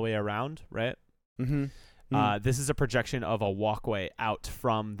circles all the way around, right? Mm-hmm. This is a projection of a walkway out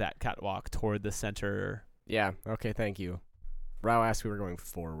from that catwalk toward the center. Yeah, okay, thank you. Rao asked we were going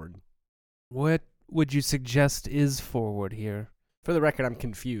forward. What would you suggest is forward here? For the record, I'm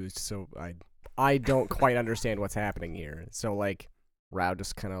confused, so I don't quite understand what's happening here. So, Rao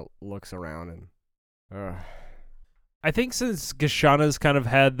just kind of looks around and. I think since Gashana's kind of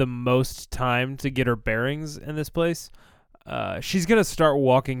had the most time to get her bearings in this place, she's going to start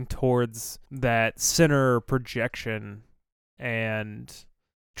walking towards that center projection and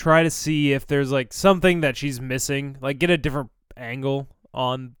try to see if there's like something that she's missing, like get a different angle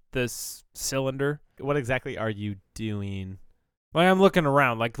on this cylinder. What exactly are you doing? Like I'm looking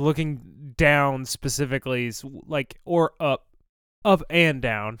around, like looking down specifically, like or up and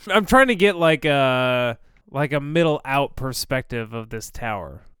down. I'm trying to get like a middle out perspective of this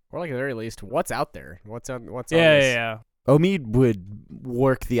tower. Or like at the very least, what's out there? What's on this? Yeah. Omid would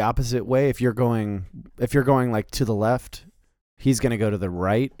work the opposite way. If you're going like to the left, he's going to go to the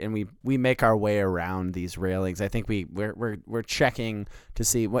right, and we make our way around these railings. I think we're checking to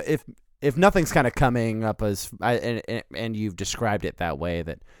see what if nothing's kind of coming up and you've described it that way,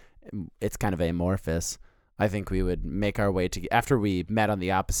 that it's kind of amorphous. I think we would make our way to, after we met on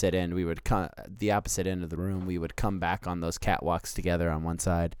the opposite end, we would come the opposite end of the room. We would come back on those catwalks together on one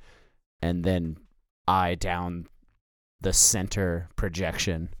side, and then eye down the center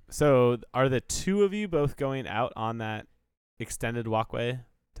projection. So are the two of you both going out on that extended walkway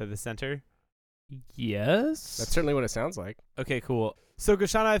to the center? Yes. That's certainly what it sounds like. Okay, cool. So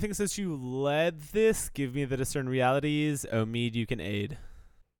Gashana, I think since you led this, give me the discern realities. Omid, you can aid.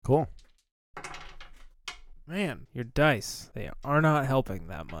 Cool. Man, your dice, they are not helping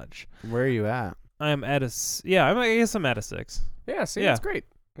that much. Where are you at? I'm at I guess I'm at a 6. Yeah, see, Yeah. that's great.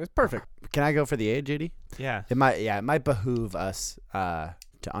 It's perfect. Can I go for the aid, JD? Yeah. It might behoove us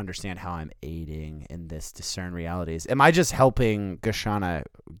to understand how I'm aiding in this discern realities. Am I just helping Gashana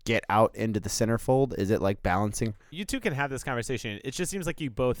get out into the centerfold? Is it like balancing? You two can have this conversation. It just seems like you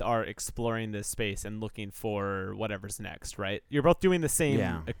both are exploring this space and looking for whatever's next, right? You're both doing the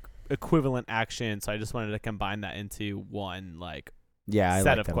same equivalent action, so I just wanted to combine that into one I set like of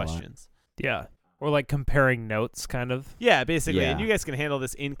that a lot. questions. Yeah. Or like comparing notes, kind of. Yeah, basically. Yeah. And you guys can handle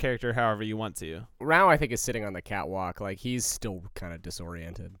this in character however you want to. Rao, I think, is sitting on the catwalk. Like, he's still kind of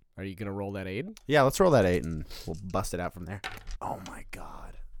disoriented. Are you going to roll that aid? Yeah, let's roll that 8 and we'll bust it out from there. Oh my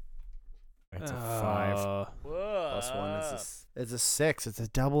god. It's a 5. Plus 1 it's a 6. It's a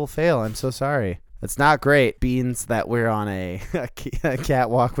double fail. I'm so sorry. It's not great. Beans that we're on a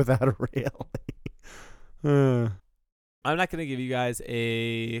catwalk without a railing. I'm not going to give you guys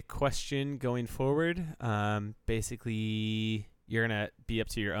a question going forward. Basically, you're going to be up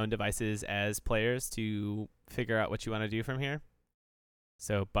to your own devices as players to figure out what you want to do from here.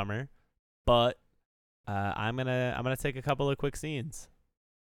 So, bummer. But I'm gonna take a couple of quick scenes.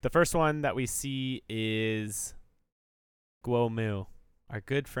 The first one that we see is Guomu, our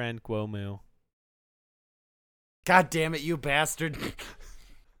good friend Guomu. God damn it, you bastard.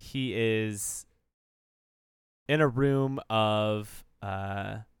 He is in a room of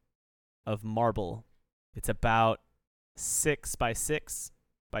marble. It's about 6 by 6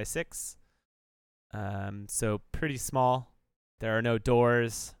 by 6. So pretty small. There are no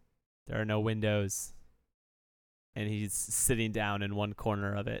doors. There are no windows. And he's sitting down in one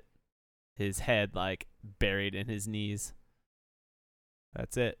corner of it, his head like buried in his knees.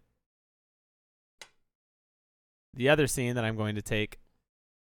 That's it. The other scene that I'm going to take,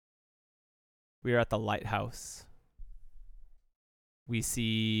 we are at the lighthouse. We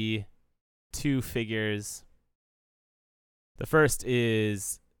see two figures. The first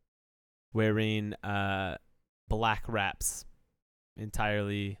is wearing black wraps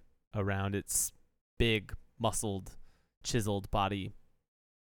entirely around its big, muscled, chiseled body.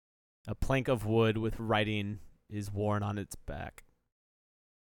 A plank of wood with writing is worn on its back.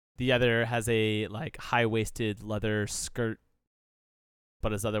 The other has a high-waisted leather skirt,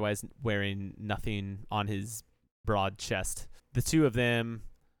 but is otherwise wearing nothing on his broad chest. The two of them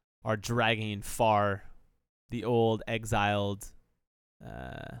are dragging Far, the old exiled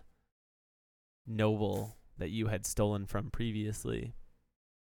noble that you had stolen from previously,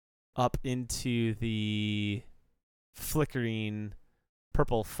 up into the flickering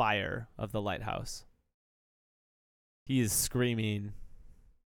purple fire of the lighthouse. He is screaming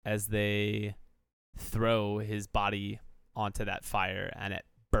as they throw his body onto that fire, and it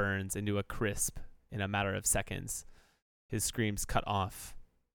burns into a crisp in a matter of seconds. His screams cut off,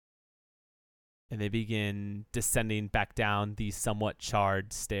 and they begin descending back down the somewhat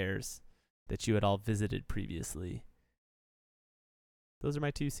charred stairs that you had all visited previously. Those are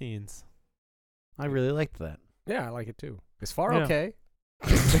my two scenes. I really liked that. Yeah, I like it too. Is Far Yeah. okay?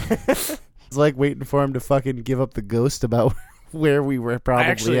 It's like waiting for him to fucking give up the ghost about where we were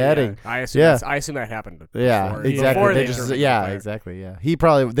probably Yeah, heading. I assume Yeah. I assume that happened. Yeah, before- exactly. Before They they just, turned yeah, fire. exactly. Yeah,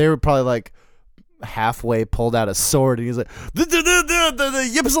 they were probably like, halfway pulled out a sword, and he's like,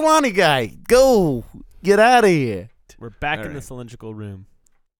 the Ypsilanti guy, go, get out of here. We're back in the Alright. cylindrical room.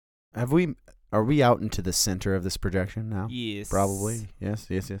 Are we out into the center of this projection now? Yes. Probably. Yes.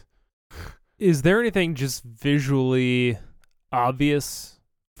 Is there anything just visually obvious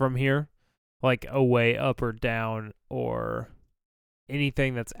from here? Like a way up or down or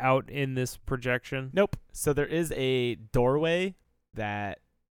anything that's out in this projection? Nope. So there is a doorway that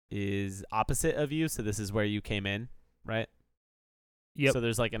is opposite of you. So this is where you came in, right? Yep. So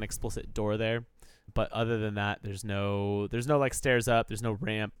there's like an explicit door there. But other than that, there's no like stairs up. There's no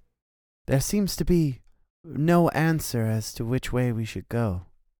ramp. There seems to be no answer as to which way we should go.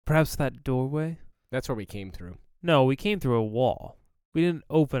 Perhaps that doorway? That's where we came through. No, we came through a wall. We didn't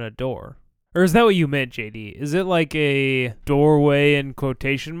open a door. Or is that what you meant, JD? Is it like a doorway in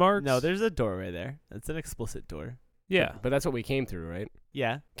quotation marks? No, there's a doorway there. It's an explicit door. Yeah. But that's what we came through, right?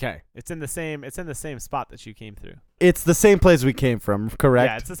 Yeah. Okay. It's in the same spot that you came through. It's the same place we came from, correct?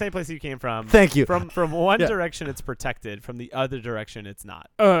 Yeah, it's the same place you came from. Thank you. From one Yeah. direction it's protected, from the other direction it's not.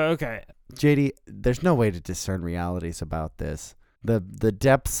 Okay. JD, there's no way to discern realities about this. The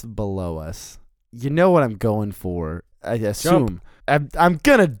depths below us. You know what I'm going for. I assume. I'm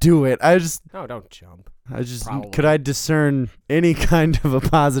gonna do it. No, don't jump. Could Probably. I discern any kind of a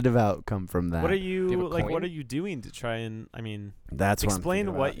positive outcome from that? What are Do you you have a like what coin? are you doing to try and That's what I'm explain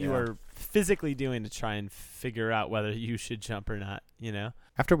thinking what about, you yeah. are physically doing to try and figure out whether you should jump or not, you know?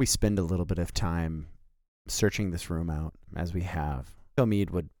 After we spend a little bit of time searching this room out, as we have,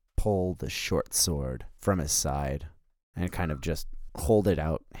 Omid would pull the short sword from his side and kind of just hold it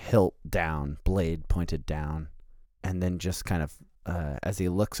out, hilt down, blade pointed down, and then just kind of, as he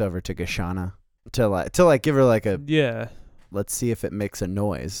looks over to Gashana, to give her like a, Yeah. let's see if it makes a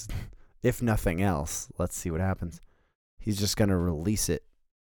noise. If nothing else, let's see what happens. He's just going to release it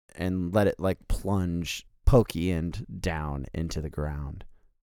and let it like plunge pokey end down into the ground.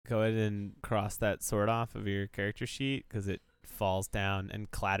 Go ahead and cross that sword off of your character sheet because it falls down and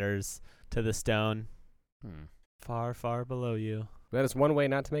clatters to the stone far, far below you. That is one way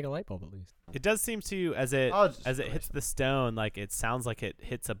not to make a light bulb, at least. It does seem to, as it hits the stone, like it sounds like it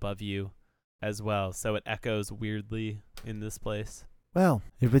hits above you as well. So it echoes weirdly in this place. Well,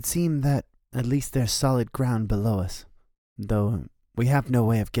 it would seem that at least there's solid ground below us, though we have no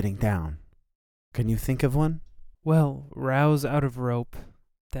way of getting down. Can you think of one? Well, rouse out of rope.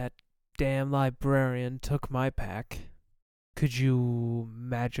 That damn librarian took my pack. Could you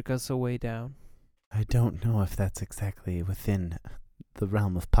magic us a way down? I don't know if that's exactly within the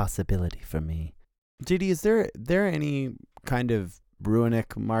realm of possibility for me. JD, is there any kind of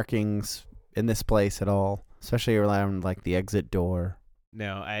runic markings in this place at all, especially around like the exit door?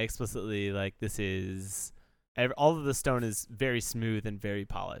 No, I explicitly this is all of the stone is very smooth and very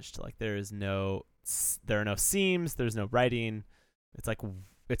polished. Like there are no seams, there's no writing.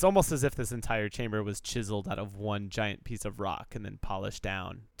 It's almost as if this entire chamber was chiseled out of one giant piece of rock and then polished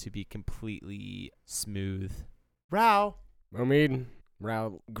down to be completely smooth. Rao, Omid,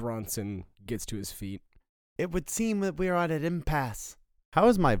 Rao grunts and gets to his feet. it would seem that we are at an impasse. How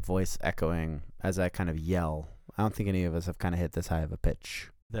is my voice echoing as I kind of yell? I don't think any of us have kind of hit this high of a pitch.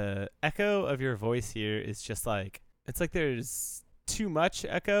 The echo of your voice here is just it's like there's too much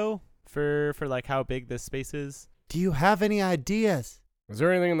echo for like how big this space is. Do you have any ideas? Was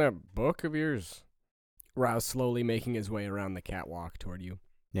there anything in that book of yours? Rao's slowly making his way around the catwalk toward you.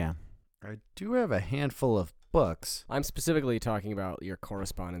 Yeah. I do have a handful of books. I'm specifically talking about your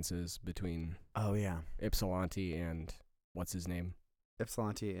correspondences between Oh, yeah. Ypsilanti and what's his name?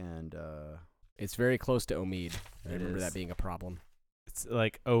 Ypsilanti and It's very close to Omid. I It remember is. that being a problem. It's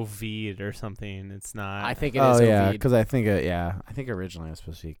like Ovid or something. It's not. I think it is yeah, Ovid. because I think originally it was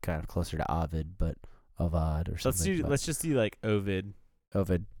supposed to be kind of closer to Ovid, but Ovid or something. Let's just do like Ovid.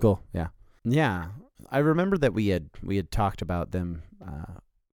 Ovid. Cool. Yeah. Yeah. I remember that we had talked about them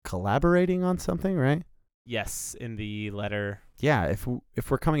collaborating on something, right? Yes, in the letter. Yeah.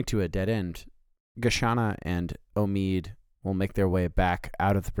 If we're coming to a dead end, Gashana and Omid will make their way back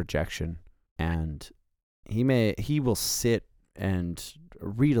out of the projection, and he will sit and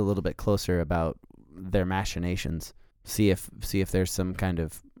read a little bit closer about their machinations. See if there's some kind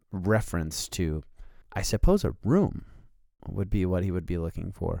of reference to, I suppose, a room would be what he would be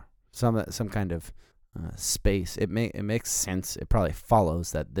looking for. Some kind of space. It makes sense. It probably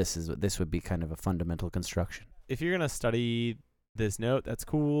follows that this would be kind of a fundamental construction. If you're gonna study this note, that's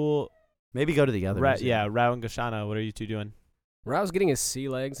cool. Maybe go to the other. Rao and Gashana, what are you two doing? Rao's getting his sea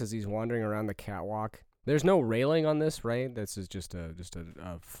legs as he's wandering around the catwalk. There's no railing on this, right? This is just a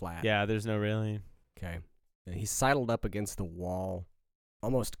flat. Yeah, there's no railing. Okay. And he's sidled up against the wall,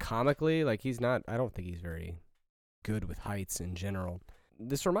 almost comically. Like, he's not, I don't think he's very good with heights in general.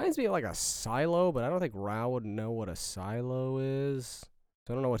 This reminds me of like a silo, but I don't think Rao would know what a silo is.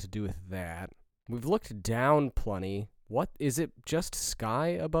 So I don't know what to do with that. We've looked down plenty. What, is it just sky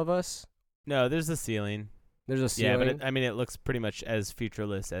above us? No, there's a ceiling. There's a ceiling? Yeah, but it looks pretty much as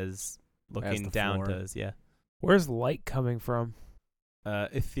featureless as looking the down floor. does. Yeah. Where's light coming from?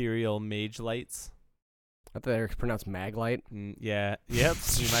 Ethereal mage lights. I thought they were pronounced maglite. Yeah. Yep.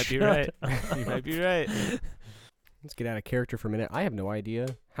 You might be right. You might be right. Let's get out of character for a minute. I have no idea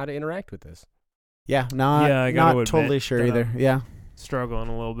how to interact with this. Yeah, not Yeah, I gotta not totally admit sure that either. Yeah. Struggling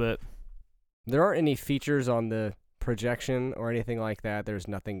a little bit. There aren't any features on the projection or anything like that. There's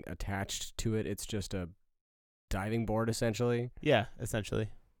nothing attached to it. It's just a diving board, essentially. Yeah, essentially.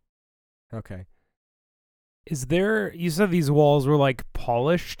 Okay. Is there, you said these walls were like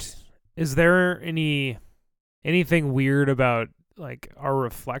polished. Is there anything weird about like our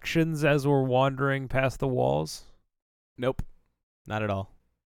reflections as we're wandering past the walls? Nope. Not at all.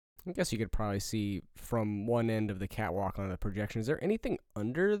 I guess you could probably see from one end of the catwalk on the projection. Is there anything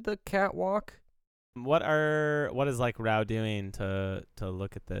under the catwalk? What is like Rao doing to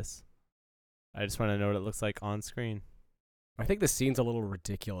look at this? I just want to know what it looks like on screen. I think the scene's a little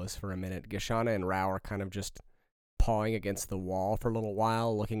ridiculous for a minute. Gashana and Rao are kind of just pawing against the wall for a little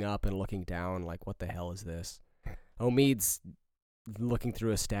while, looking up and looking down like, what the hell is this? Omid's looking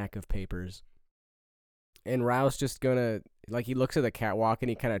through a stack of papers. And Rao's just gonna, like, he looks at the catwalk and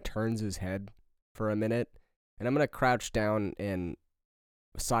he kind of turns his head for a minute. And I'm gonna crouch down and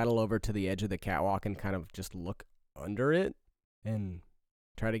sidle over to the edge of the catwalk and kind of just look under it and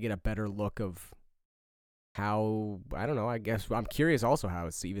try to get a better look of how, I don't know, I guess I'm curious also how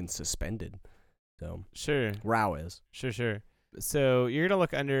it's even suspended. So, Sure. Rao is. Sure. So you're gonna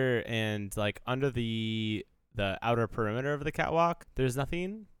look under, and like under the outer perimeter of the catwalk, there's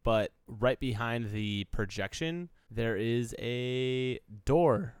nothing, but right behind the projection, there is a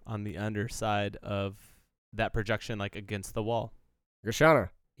door on the underside of that projection, like against the wall. Gashana,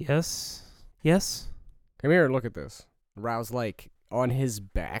 Yes. come here and look at this. Rao's like on his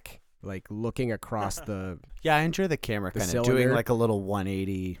back, like looking across the, Yeah, I enjoy the camera The kind of cylinder. doing like a little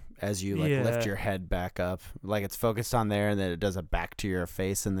 180 as you like lift Yeah. your head back up. Like it's focused on there, and then it does a back to your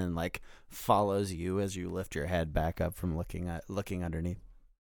face, and then like follows you as you lift your head back up from looking underneath,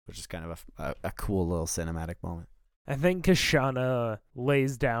 which is kind of a cool little cinematic moment. I think Kashana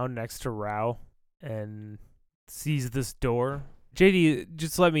lays down next to Rao and sees this door. JD,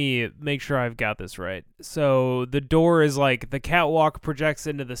 just let me make sure I've got this right. So the door is like the catwalk projects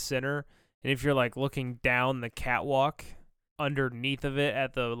into the center, and if you're like looking down the catwalk, underneath of it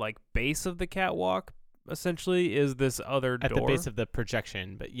at the like base of the catwalk, essentially is this other At door. the base of the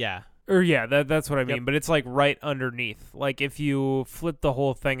projection, but yeah. Or yeah, that's what I mean. Yep. But it's like right underneath. Like if you flip the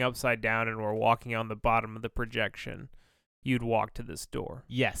whole thing upside down and we're walking on the bottom of the projection, you'd walk to this door.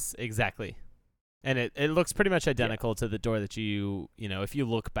 Yes, exactly. And it looks pretty much identical to the door that you know, if you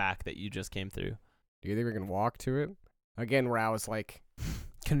look back, that you just came through. do you think we can walk to it? Again, Rao's like,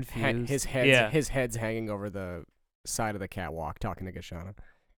 Confused. his head's hanging over the side of the catwalk talking to Gashana.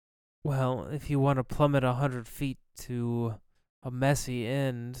 Well, if you want to plummet 100 feet to a messy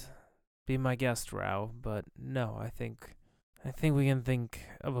end, be my guest, Rao. But no, I think we can think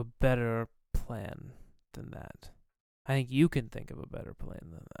of a better plan than that. I think you can think of a better plan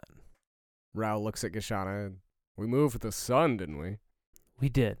than that. Rao looks at Gashana. We moved with the sun, didn't we? We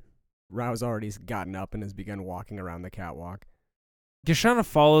did. Rao's already gotten up and has begun walking around the catwalk. Gashana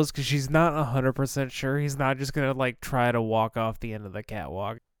follows because she's not 100% sure. He's not just going to, like, try to walk off the end of the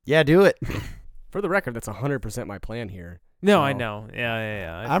catwalk. Yeah, do it. For the record, that's 100% my plan here. No, So- I know.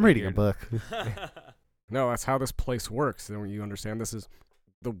 Yeah. I'm reading a figured. book. No, that's how this place works. Don't you understand? This is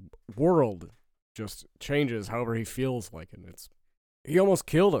the world just changes however he feels like it. He almost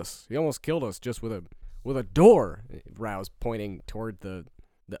killed us. He almost killed us just with a door. Rao's pointing toward the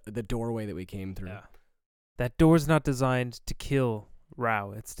doorway that we came through. Yeah. That door's not designed to kill,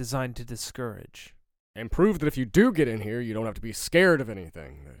 Rao. It's designed to discourage. And prove that if you do get in here, you don't have to be scared of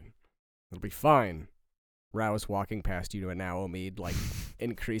anything. It'll be fine. Rao is walking past you now, Omid, like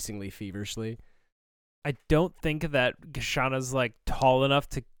increasingly feverishly. I don't think that Gashana's, like, tall enough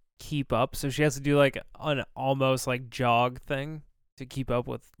to keep up, so she has to do, like, an almost, like, jog thing to keep up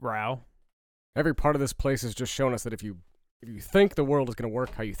with Rao. Every part of this place has just shown us that if you think the world is going to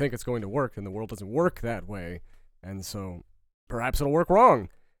work how you think it's going to work, then the world doesn't work that way. And so perhaps it'll work wrong.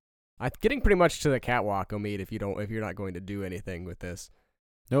 I'm getting pretty much to the catwalk, Omid, if you're not going to do anything with this.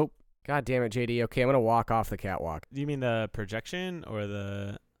 Nope. God damn it, JD. Okay, I'm going to walk off the catwalk. Do you mean the projection or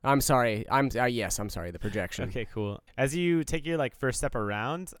the... I'm sorry. Yes, I'm sorry. The projection. Okay, cool. As you take your like first step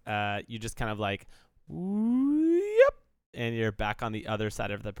around, you just kind of like, yep, and you're back on the other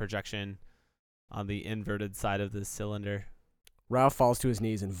side of the projection, on the inverted side of the cylinder. Ralph falls to his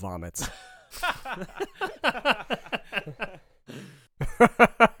knees and vomits.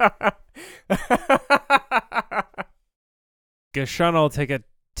 Gashana will take a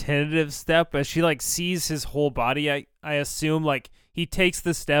tentative step as she like sees his whole body. I assume like he takes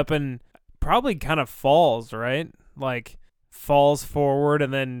the step and probably kind of falls, right? Like falls forward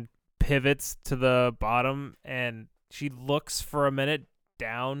and then pivots to the bottom, and she looks for a minute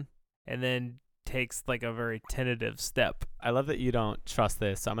down and then takes like a very tentative step. I love that you don't trust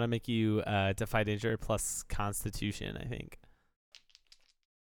this, so I'm gonna make you defy danger plus Constitution, I think.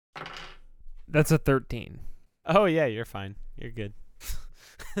 That's a 13. Oh yeah, you're fine. You're good.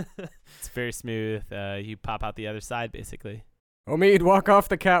 It's very smooth. You pop out the other side, basically. Omid, walk off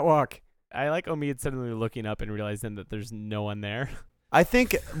the catwalk. I like Omid suddenly looking up and realizing that there's no one there. I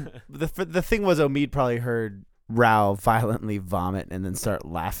think the thing was Omid probably heard Rao violently vomit and then start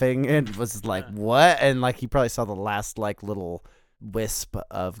laughing and was like, what? And like he probably saw the last like little wisp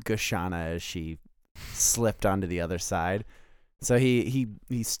of Gashana as she slipped onto the other side. So he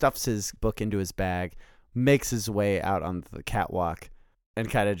stuffs his book into his bag, makes his way out on the catwalk, and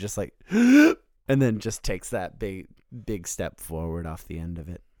kind of just like, and then just takes that big step forward off the end of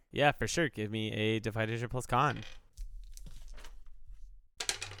it. Yeah, for sure. Give me a defy danger plus con.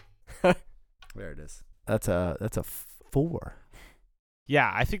 There it is. That's a 4.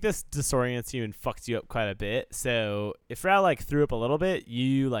 Yeah, I think this disorients you and fucks you up quite a bit. So if Rao like threw up a little bit,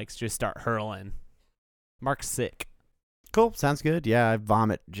 you like just start hurling. Mark's sick. Cool. Sounds good. Yeah, I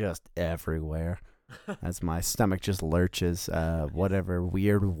vomit just everywhere as my stomach just lurches. Whatever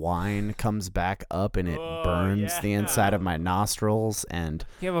weird wine comes back up and it burns the inside of my nostrils and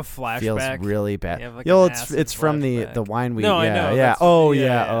You have a flashback. feels really bad. You have, like, Yo, an it's acid from the flashback. wine we No, I yeah, know, yeah. that's- Oh yeah,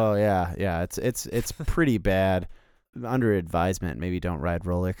 yeah, yeah. oh yeah. It's pretty bad. Under advisement, maybe don't ride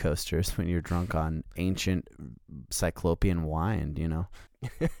roller coasters when you're drunk on ancient cyclopean wine, you know.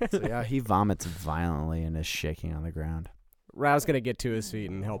 So yeah, he vomits violently and is shaking on the ground. Rao's gonna get to his feet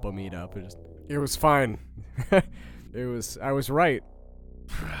and help Omid up. It was fine. I was right.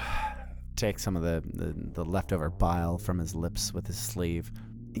 Take some of the leftover bile from his lips with his sleeve.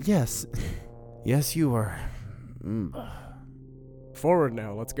 Yes. Yes, you were. Forward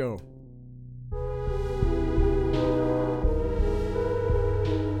now. Let's go.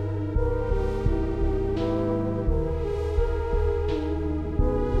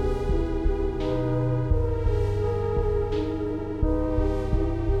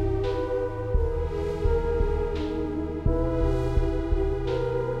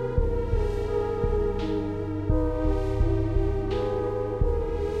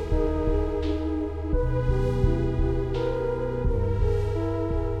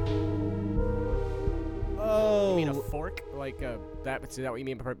 You mean a fork? Like that? Is that what you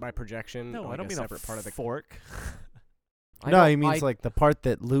mean by projection? No, like I don't a mean separate a part of the fork. No, he means like the part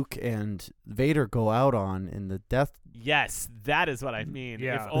that Luke and Vader go out on in the death. Yes, that is what I mean.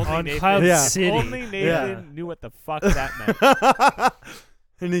 Yeah. If only On Nathan, Cloud Yeah. City. If only Nathan Yeah. knew what the fuck that meant.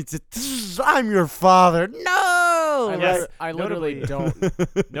 And he said, I'm your father. No! Yes. I literally Notably-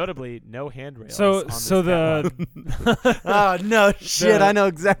 don't. Notably, no handrails. So on this so catwalk. Oh, no shit. The- I know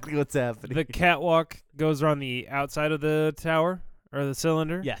exactly what's happening. the catwalk goes around the outside of the tower or the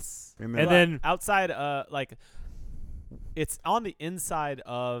cylinder. Yes. Remember And But then outside, like it's on the inside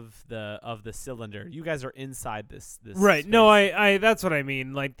of the cylinder. You guys are inside this. right. Space. No, I that's what I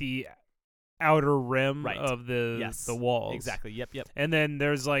mean. Like the outer rim Right. of the Yes. the walls. Exactly. Yep. And then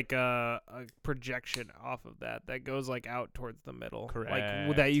there's like a projection off of that goes like out towards the middle. Like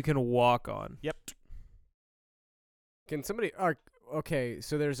Correct. that you can walk on. Yep. Can somebody? Okay,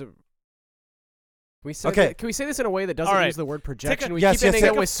 so there's a. Can we say this in a way that doesn't All right. use the word projection? We yes, keep ending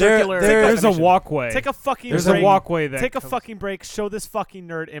yes, it with there- circular. There's a definition. walkway. Take a fucking There's break. a walkway that Take a comes- fucking break. Show this fucking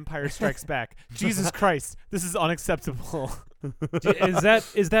nerd Empire Strikes Back. Jesus Christ, this is unacceptable.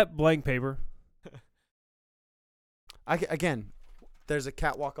 Is that blank paper? Again, there's a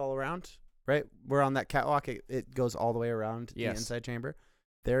catwalk all around, right? We're on that catwalk. It goes all the way around Yes. the inside chamber.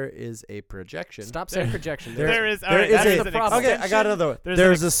 There is a projection. Stop saying projection. There is. there All right, is that a- is an problem. Okay, I got another one. There's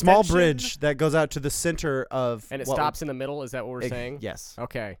There's an a small extension. bridge that goes out to the center of. And it what- stops in the middle. Is that what we're Ex- saying? Yes.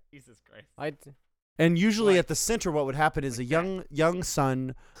 Okay. Jesus Christ. And usually Like- at the center, what would happen is a young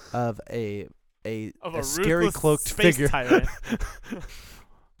son of a Of a scary ruthless cloaked space figure tyrant.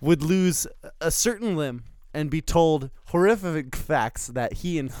 would lose a certain limb and be told horrific facts that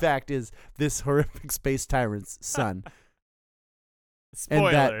he in fact is this horrific space tyrant's son.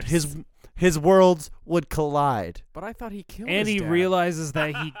 Spoilers. and that his worlds would collide. But I thought he killed And his he dad. realizes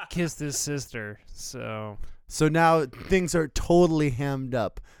that he kissed his sister. So So now things are totally hammed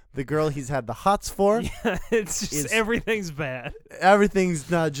up. The girl he's had the hots for, yeah, it's just Is- everything's bad. everything's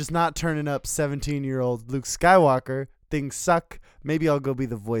not turning up. 17-year-old Luke Skywalker. Things suck. Maybe I'll go be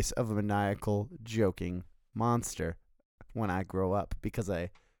the voice of a maniacal, joking monster when I grow up because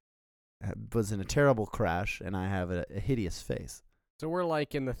I was in a terrible crash and I have a hideous face. So we're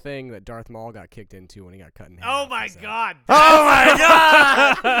like in the thing that Darth Maul got kicked into when he got cut in half. Oh my is that- god. Oh my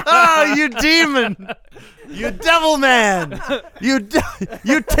god! Oh, you demon! You devil man!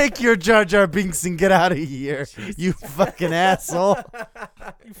 You take your Jar Jar Binks and get out of here, you fucking asshole!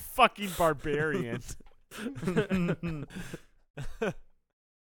 You fucking barbarian.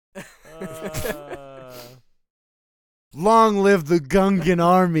 Long live the Gungan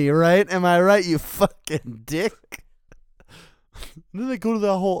army, right? Am I right, you fucking dick? Then they go to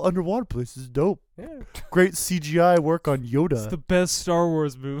that whole underwater place. It's dope. Yeah. Great CGI work on Yoda. It's the best Star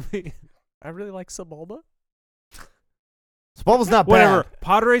Wars movie. I really like Sebulba. Sebulba's not Whatever. bad.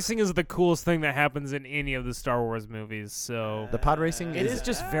 Pod racing is the coolest thing that happens in any of the Star Wars movies. So The pod racing It is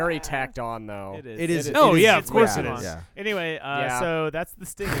just very tacked on, though. It is. It is. Oh, it is- yeah, of course yeah, it is. Yeah. Anyway, Yeah. so that's the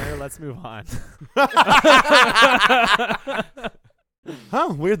stinger. Let's move on.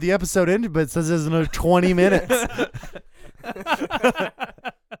 Huh, weird the episode ended, but it says there's another 20 minutes.